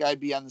would think I'd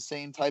be on the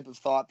same type of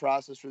thought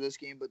process for this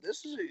game, but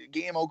this is a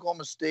game,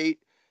 Oklahoma State,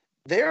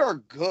 they are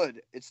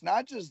good. It's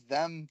not just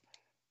them.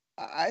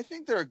 I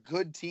think they're a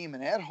good team,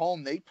 and at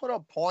home, they put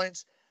up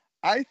points.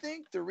 I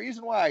think the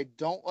reason why I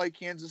don't like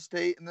Kansas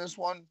State in this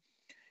one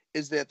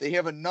is that they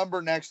have a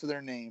number next to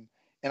their name,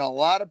 and a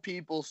lot of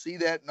people see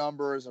that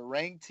number as a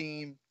ranked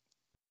team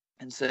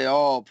and say,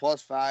 oh,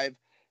 +5,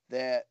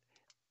 that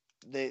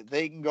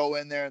they can go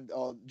in there and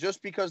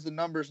just because the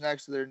number's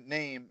next to their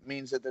name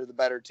means that they're the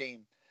better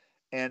team.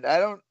 And I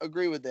don't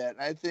agree with that.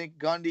 And I think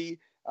Gundy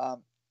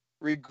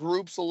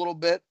regroups a little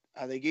bit.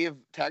 They gave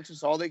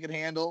Texas all they could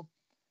handle.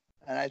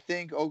 And I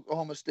think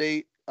Oklahoma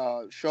State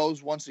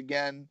shows once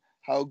again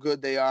how good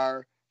they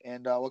are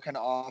and what kind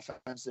of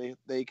offense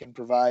they can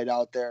provide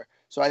out there.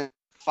 So I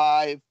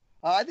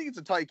think it's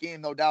a tight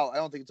game, no doubt. I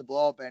don't think it's a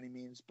blow-up by any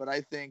means, but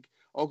I think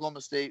Oklahoma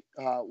State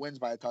wins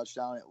by a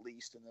touchdown at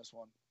least in this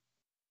one.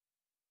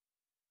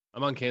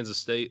 I'm on Kansas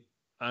State.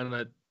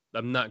 I'm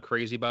not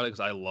crazy about it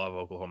because I love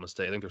Oklahoma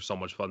State. I think they're so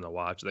much fun to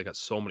watch. They got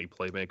so many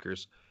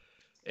playmakers.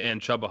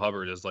 And Chuba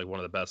Hubbard is like one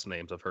of the best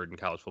names I've heard in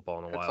college football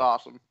in a while. That's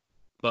awesome.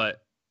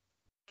 But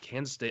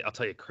Kansas State, I'll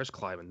tell you, Chris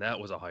Kleiman, that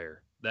was a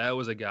hire. That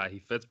was a guy. He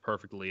fits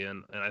perfectly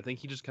in. And I think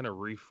he just kind of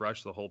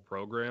refreshed the whole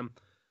program.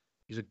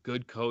 He's a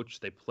good coach.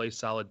 They play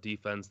solid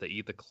defense. They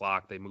eat the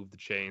clock. They move the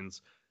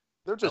chains.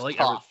 They're just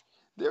tough.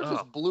 They're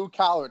just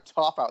blue-collar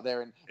tough out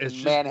there in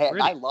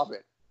Manhattan. I love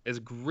it. It's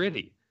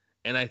gritty.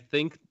 And I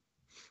think,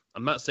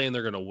 I'm not saying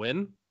they're going to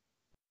win,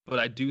 but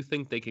I do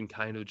think they can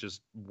kind of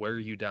just wear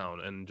you down.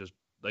 And just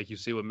like you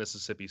see with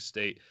Mississippi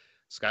State,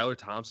 Skylar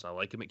Thompson, I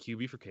like him at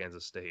QB for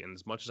Kansas State. And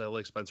as much as I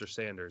like Spencer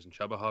Sanders and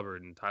Chuba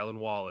Hubbard and Tylan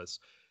Wallace,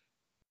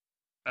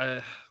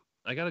 I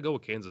got to go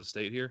with Kansas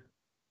State here.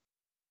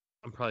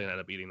 I'm probably going to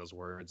end up eating those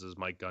words as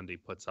Mike Gundy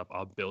puts up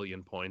 1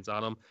 billion points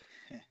on them.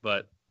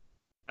 But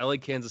I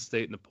like Kansas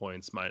State in the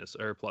points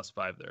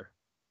 +5 there.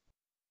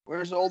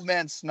 Where's old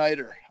man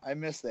Snyder? I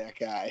miss that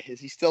guy.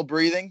 Is he still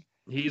breathing?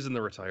 He's in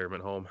the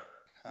retirement home.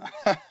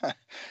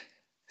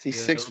 Is he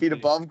 6 feet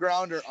above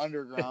ground or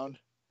underground?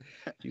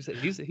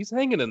 he's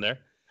hanging in there.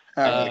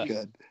 All right,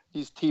 good.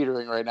 He's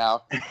teetering right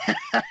now.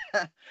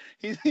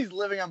 he's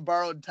living on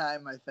borrowed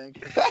time, I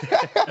think.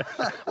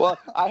 Well,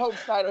 I hope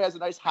Snyder has a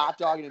nice hot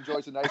dog and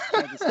enjoys a nice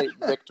Kansas State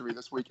victory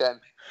this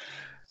weekend.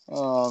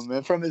 Oh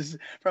man, from his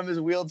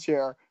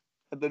wheelchair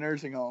at the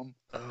nursing home.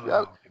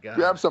 Oh,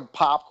 grab some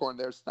popcorn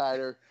there,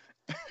 Snyder.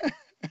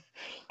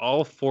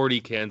 All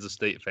 40 Kansas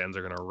State fans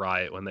are going to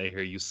riot when they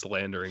hear you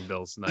slandering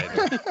Bill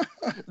Snyder.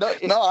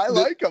 No, I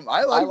like him.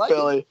 I like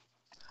Billy.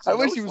 I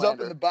wish he was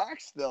slander. up in the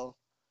box still.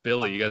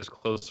 Billy, you guys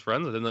close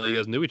friends? I didn't know you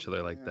guys knew each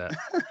other like that.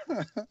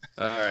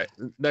 All right.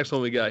 Next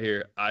one we got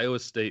here, Iowa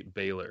State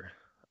Baylor.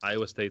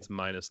 Iowa State's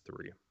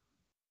 -3.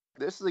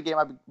 This is a game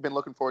I've been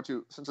looking forward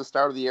to since the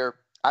start of the year.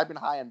 I've been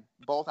high on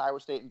both Iowa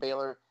State and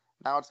Baylor.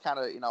 Now it's kind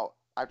of,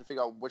 I have to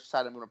figure out which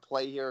side I'm going to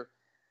play here.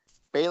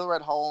 Baylor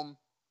at home,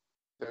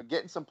 they're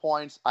getting some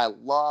points. I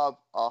love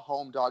a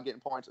home dog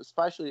getting points,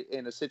 especially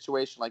in a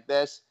situation like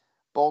this.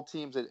 Both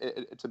teams,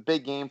 it's a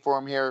big game for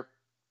them here.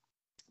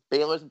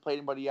 Baylor hasn't played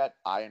anybody yet.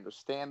 I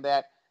understand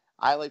that.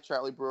 I like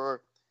Charlie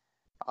Brewer.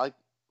 I like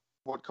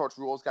what Coach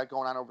Rule's got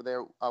going on over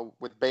there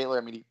with Baylor.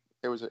 I mean,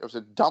 it was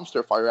a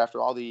dumpster fire after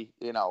all the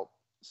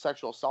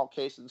sexual assault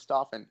cases and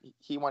stuff, and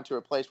he went to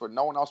a place where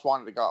no one else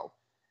wanted to go.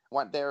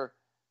 Went there,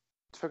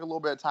 took a little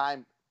bit of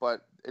time,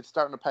 but it's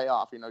starting to pay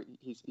off.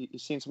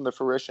 He's seen some of the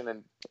fruition,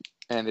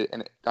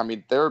 and I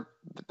mean they're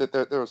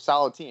a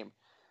solid team.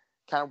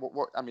 Kind of,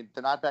 I mean,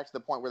 they're not back to the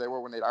point where they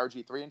were when they had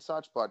RG3 and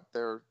such, but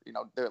they're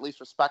at least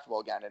respectable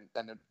again, and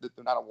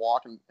they're not a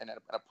walk and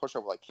a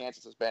pushover like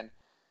Kansas has been.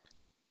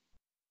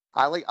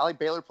 I like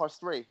Baylor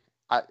 +3.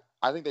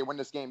 I think they win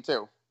this game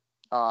too.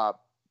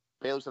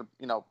 Baylor's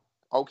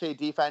okay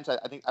defense. I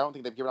don't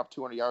think they've given up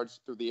 200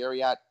 yards through the air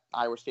yet.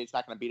 Iowa State's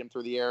not going to beat them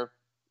through the air.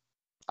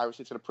 Iowa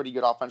State's got a pretty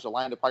good offensive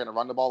line. They're probably going to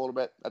run the ball a little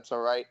bit. That's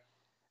all right.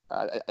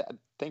 I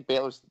think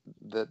Baylor's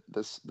either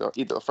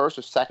the first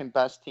or second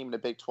best team in the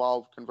Big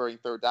 12 converting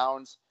third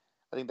downs.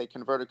 I think they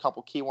converted a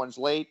couple key ones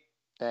late,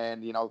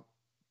 and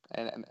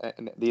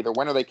and they either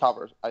win or they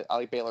cover. I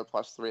like Baylor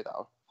 +3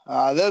 though.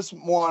 This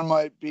one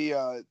might be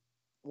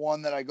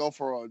one that I go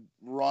for a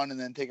run and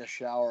then take a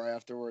shower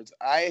afterwards.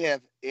 I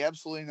have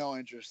absolutely no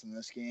interest in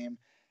this game.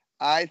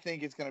 I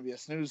think it's going to be a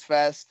snooze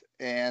fest,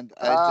 and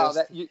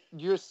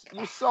you're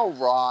so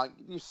wrong.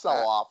 You're so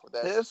off with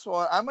this. This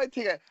one, I might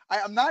take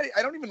I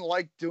don't even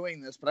like doing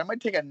this, but I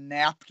might take a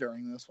nap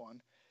during this one.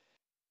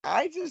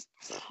 I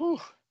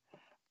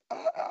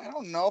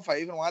don't know if I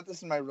even want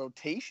this in my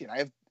rotation. I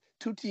have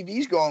 2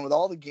 TVs going with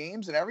all the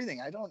games and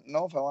everything. I don't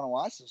know if I want to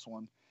watch this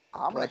one.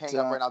 I'm going to hang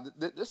up right now.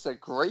 This is a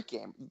great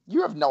game.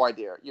 You have no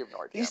idea.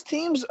 These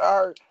teams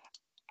are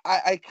 –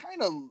 I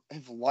kind of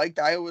have liked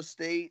Iowa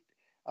State.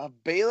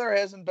 Baylor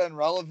hasn't been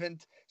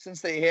relevant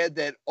since they had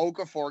that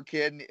Okafor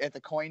kid at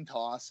the coin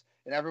toss,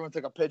 and everyone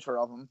took a picture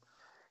of him.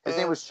 His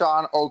name was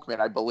Sean Oakman,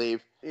 I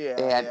believe. Yeah,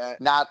 and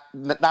not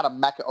a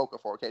Mecca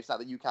Okafor. Okay, it's not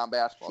the UConn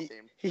basketball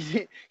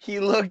team. He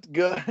looked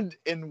good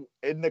in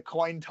the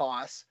coin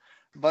toss,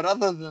 but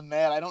other than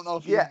that, I don't know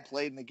if he even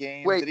played in the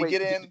game. Did he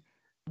get in?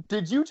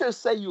 Did you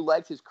just say you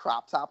liked his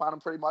crop top on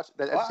him pretty much?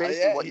 That's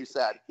basically what you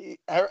said.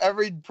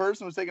 Every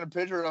person was taking a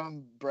picture of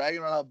him, bragging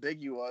about how big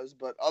he was.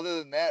 But other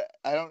than that,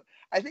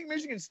 I think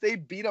Michigan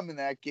State beat him in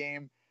that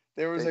game.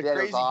 There was a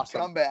crazy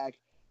comeback.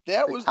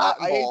 That was, I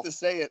hate to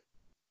say it,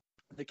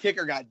 the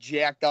kicker got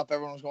jacked up.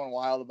 Everyone was going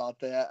wild about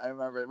that. I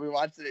remember it. We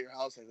watched it at your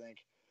house, I think.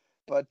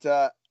 But,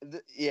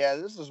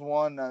 this is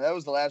one. That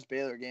was the last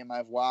Baylor game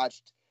I've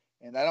watched.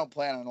 And I don't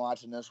plan on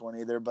watching this one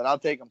either. But I'll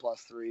take him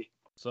 +3.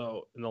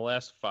 So, in the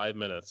last 5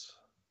 minutes,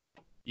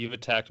 you've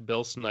attacked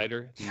Bill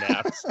Snyder,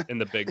 Nats, in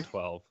the Big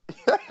 12.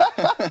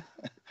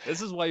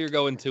 This is why you're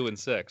going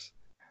 2-6.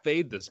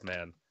 Fade this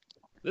man.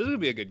 This is going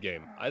to be a good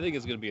game. I think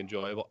it's going to be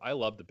enjoyable. I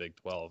love the Big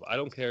 12. I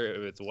don't care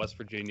if it's West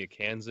Virginia,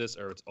 Kansas,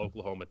 or it's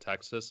Oklahoma,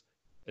 Texas.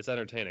 It's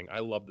entertaining. I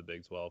love the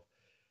Big 12.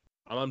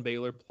 I'm on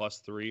Baylor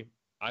 +3.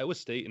 Iowa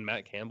State and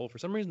Matt Campbell, for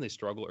some reason they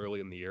struggle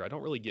early in the year. I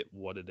don't really get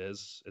what it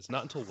is. It's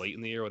not until late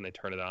in the year when they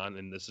turn it on,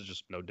 and this is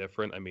just no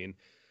different. I mean,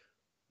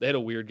 they had a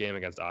weird game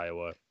against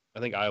Iowa. I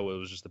think Iowa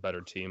was just a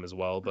better team as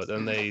well, but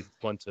then they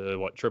went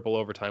to, triple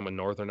overtime with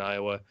Northern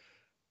Iowa.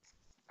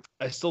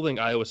 I still think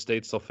Iowa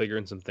State's still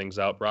figuring some things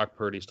out. Brock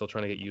Purdy's still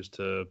trying to get used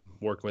to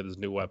working with his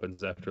new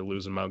weapons after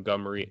losing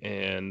Montgomery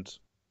and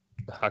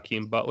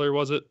Hakeem Butler,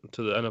 was it,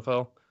 to the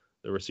NFL,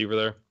 the receiver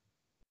there?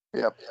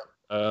 Yep.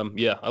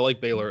 I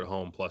like Baylor at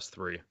home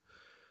 +3.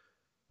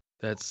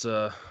 That's,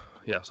 so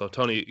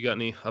Tony, you got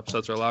any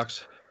upsets or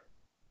locks?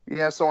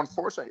 Yeah, so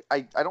unfortunately,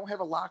 I don't have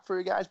a lock for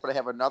you guys, but I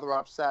have another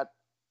upset.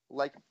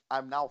 Like,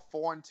 I'm now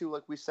 4-2,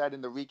 like we said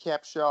in the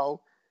recap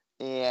show,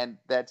 and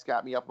that's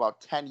got me up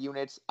about 10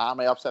 units on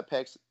my upset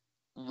picks.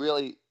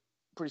 Really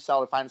pretty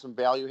solid, finding some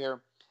value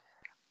here.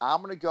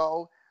 I'm going to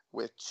go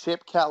with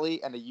Chip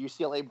Kelly and the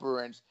UCLA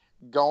Bruins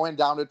going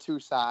down to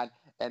Tucson,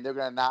 and they're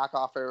going to knock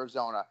off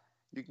Arizona.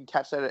 You can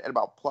catch that at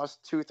about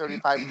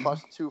 +235,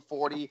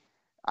 +240.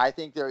 I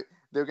think they're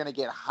going to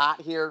get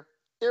hot here.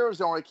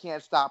 Arizona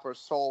can't stop her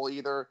soul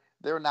either.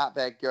 They're not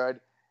that good.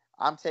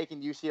 I'm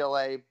taking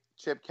UCLA,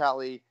 Chip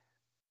Kelly,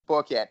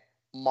 book it.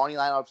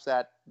 Moneyline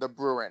upset, the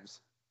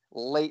Bruins.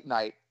 Late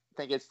night. I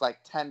think it's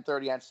like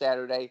 10:30 on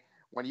Saturday.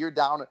 When you're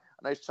down a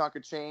nice chunk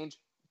of change,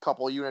 a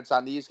couple of units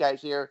on these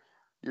guys here,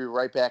 you're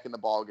right back in the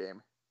ball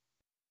game.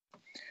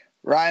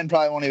 Ryan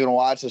probably won't even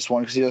watch this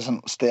one because he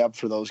doesn't stay up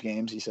for those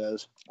games, he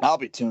says. I'll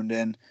be tuned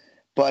in.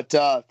 But,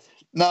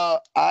 no,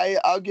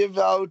 I'll give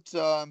out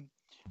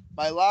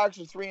my locks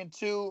are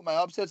 3-2. My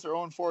upsets are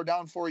 0-4,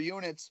 down 4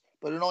 units,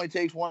 but it only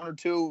takes 1 or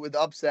 2 with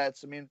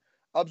upsets. I mean,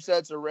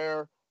 upsets are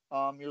rare.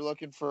 You're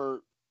looking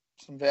for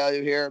some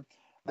value here.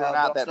 They're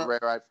not that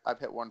rare. I've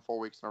hit 1 4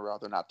 weeks in a row.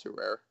 They're not too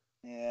rare.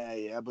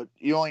 Yeah, but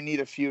you only need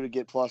a few to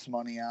get plus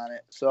money on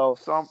it. So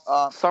some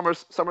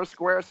are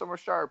square, some are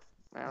sharp.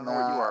 I don't know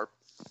what you are.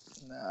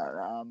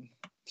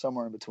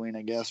 Somewhere in between,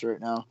 I guess, right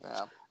now.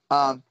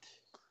 Yeah.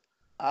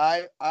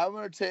 I'm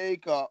going to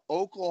take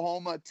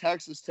Oklahoma,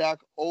 Texas Tech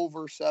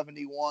over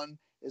 71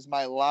 is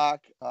my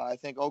lock. I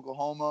think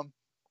Oklahoma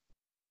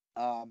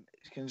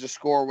can just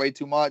score way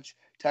too much.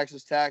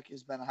 Texas Tech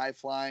has been a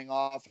high-flying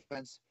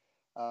offense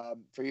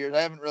for years.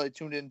 I haven't really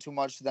tuned in too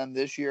much to them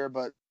this year,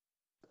 but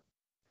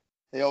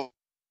they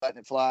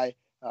letting it fly.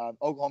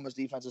 Oklahoma's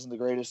defense isn't the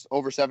greatest.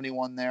 Over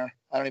 71 there.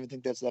 I don't even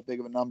think that's that big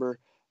of a number.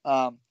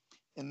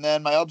 And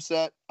then my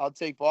upset, I'll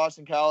take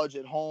Boston College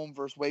at home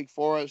versus Wake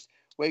Forest.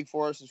 Wake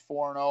Forest is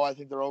 4-0. I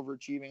think they're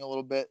overachieving a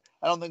little bit.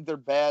 I don't think they're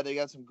bad. They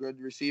got some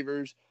good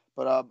receivers,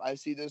 but I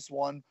see this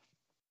one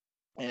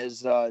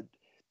as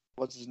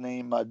what's his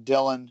name?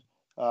 Dillon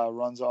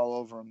runs all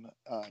over him.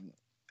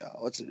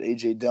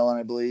 A.J. Dillon,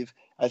 I believe.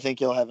 I think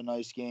he'll have a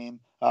nice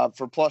game.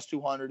 For plus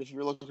 200, if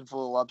you're looking for a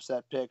little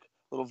upset pick,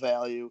 little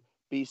value,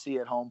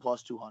 BC at home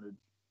plus 200.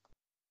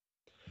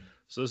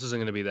 So this isn't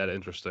going to be that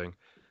interesting.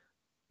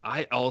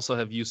 I also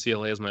have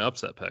UCLA as my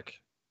upset pick.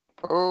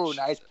 Oh,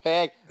 nice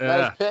pick.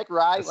 Nice pick,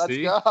 right? Let's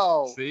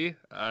go. See?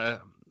 I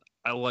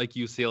like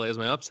UCLA as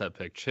my upset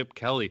pick. Chip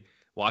Kelly,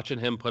 watching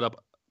him put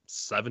up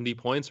 70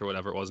 points or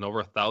whatever it was, and over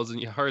 1,000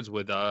 yards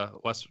with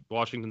West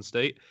Washington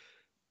State.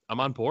 I'm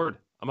on board.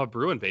 I'm a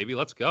Bruin, baby.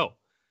 Let's go.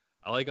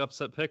 I like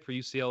upset pick for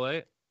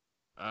UCLA.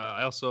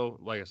 I also,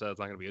 like I said, it's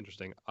not going to be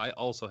interesting. I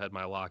also had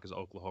my lock as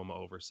Oklahoma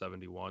over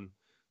 71.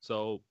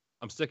 So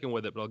I'm sticking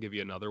with it, but I'll give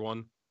you another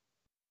one.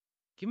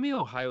 Give me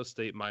Ohio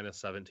State minus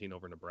 17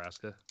 over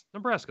Nebraska.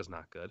 Nebraska's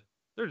not good.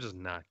 They're just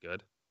not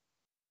good.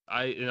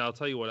 I'll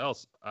tell you what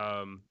else.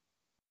 Don't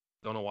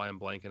know why I'm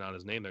blanking on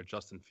his name there.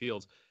 Justin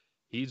Fields.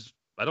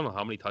 I don't know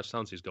how many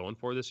touchdowns he's going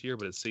for this year,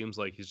 but it seems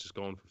like he's just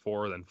going for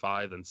 4, then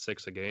 5, then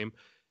 6 a game.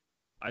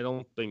 I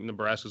don't think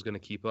Nebraska's going to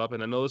keep up.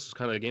 And I know this is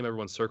kind of a game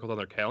everyone's circled on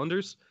their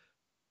calendars.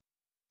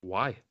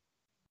 Why? I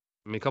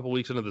mean, a couple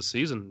weeks into the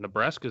season,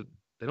 Nebraska,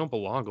 they don't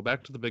belong. Go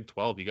back to the Big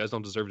 12. You guys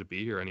don't deserve to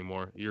be here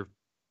anymore. You're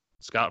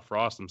Scott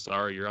Frost. I'm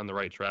sorry. You're on the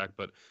right track.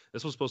 But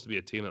this was supposed to be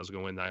a team that was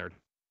going to win 9 or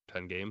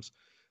 10 games.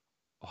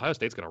 Ohio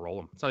State's going to roll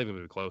them. It's not even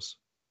going to be close.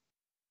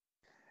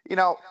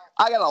 I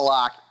got a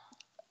lock.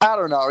 I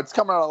don't know. It's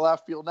coming out of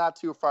left field, not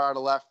too far out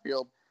of left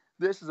field.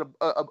 This is a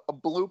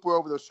blooper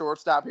over the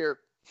shortstop here.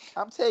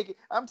 I'm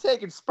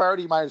taking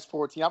Sparty minus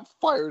 14. I'm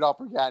fired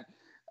up again.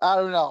 I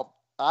don't know.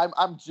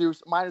 I'm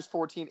juiced. Minus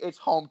 14. It's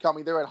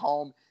homecoming. They're at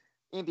home.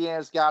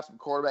 Indiana's got some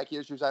quarterback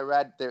issues. I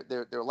read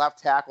their left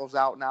tackle's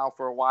out now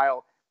for a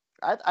while.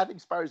 I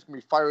think Sparty's gonna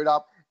be fired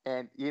up.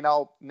 And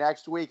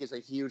next week is a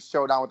huge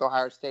showdown with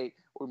Ohio State.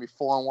 We're gonna be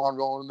 4-1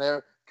 rolling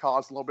there,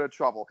 cause a little bit of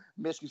trouble.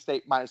 Michigan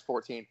State minus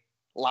 14.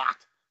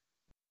 Locked.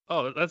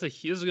 Oh, this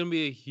is going to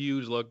be a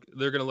huge look.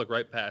 They're going to look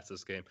right past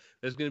this game.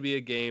 There's going to be a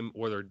game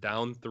where they're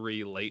down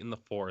 3 late in the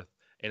 4th,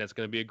 and it's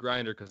going to be a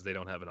grinder because they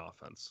don't have an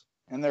offense.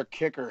 And their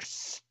kicker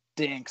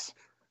stinks.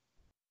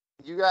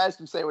 You guys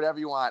can say whatever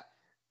you want,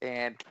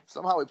 and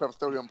somehow we put up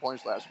 31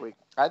 points last week.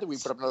 I think we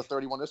put up another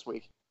 31 this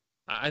week.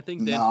 I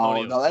think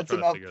no, that's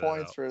enough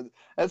points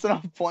that's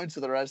enough points for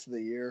the rest of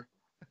the year.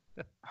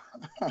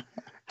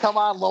 Come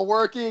on,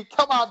 Lewerke.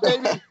 Come on,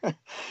 baby.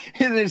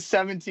 In his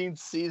 17th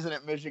season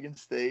at Michigan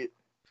State.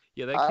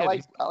 Yeah, that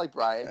kid. I like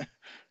Brian.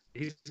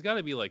 He's got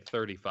to be like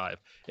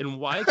 35. And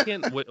why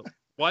can't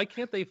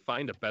they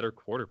find a better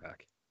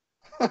quarterback?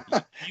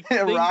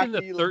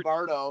 Rocky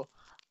Lombardo.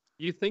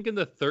 You think in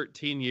the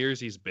 13 years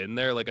he's been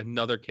there, like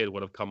another kid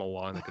would have come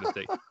along that could have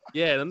taken.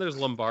 Yeah, and then there's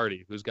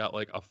Lombardi, who's got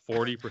like a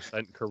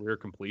 40% career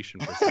completion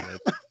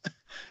percentage.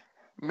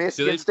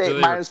 Michigan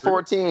State minus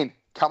 14.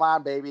 Come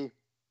on, baby.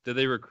 Did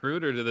they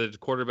recruit or did the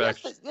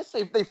quarterbacks? Yes,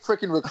 they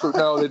freaking recruit.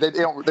 No, they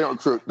don't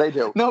recruit. They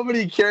do.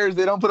 Nobody cares.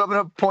 They don't put up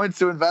enough points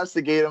to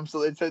investigate him, so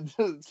they said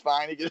it's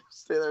fine. He can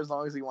stay there as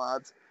long as he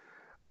wants.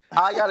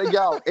 I gotta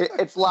go.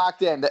 It's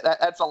locked in.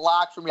 That's a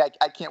lock for me.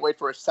 I can't wait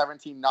for a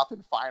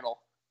 17-0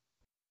 final.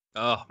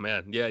 Oh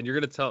man, yeah, and you're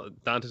gonna tell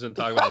Dante's gonna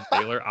talk about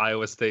Baylor.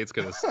 Iowa State's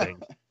gonna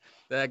stink.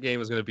 That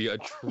game is gonna be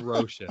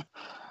atrocious.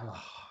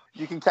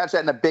 You can catch that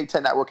in the Big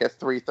Ten Network at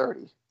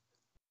 3:30.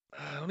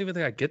 I don't even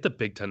think I get the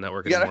Big Ten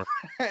Network anymore.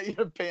 You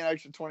gotta pay an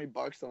extra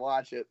 $20 to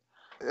watch it.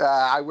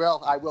 I will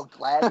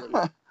gladly.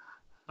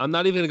 I'm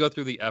not even gonna go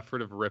through the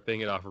effort of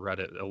ripping it off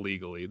Reddit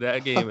illegally.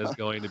 That game is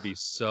going to be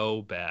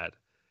so bad.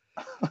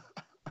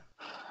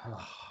 All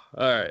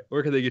right,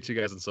 where can they get you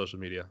guys on social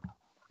media?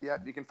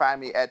 Yep, you can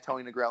find me at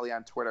Tony Negrelli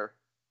on Twitter.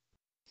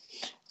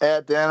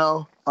 At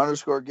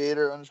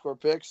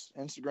Dano_Gator_picks.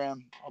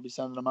 Instagram. I'll be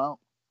sending them out.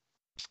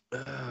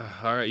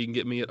 All right, you can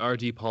get me at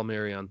RD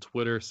Palmieri on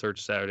Twitter.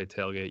 Search Saturday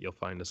Tailgate. You'll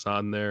find us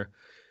on there.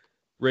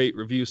 Rate,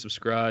 review,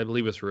 subscribe,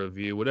 leave us a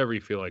review, whatever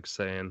you feel like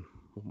saying.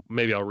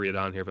 Maybe I'll read it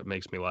on here if it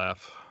makes me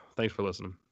laugh. Thanks for listening.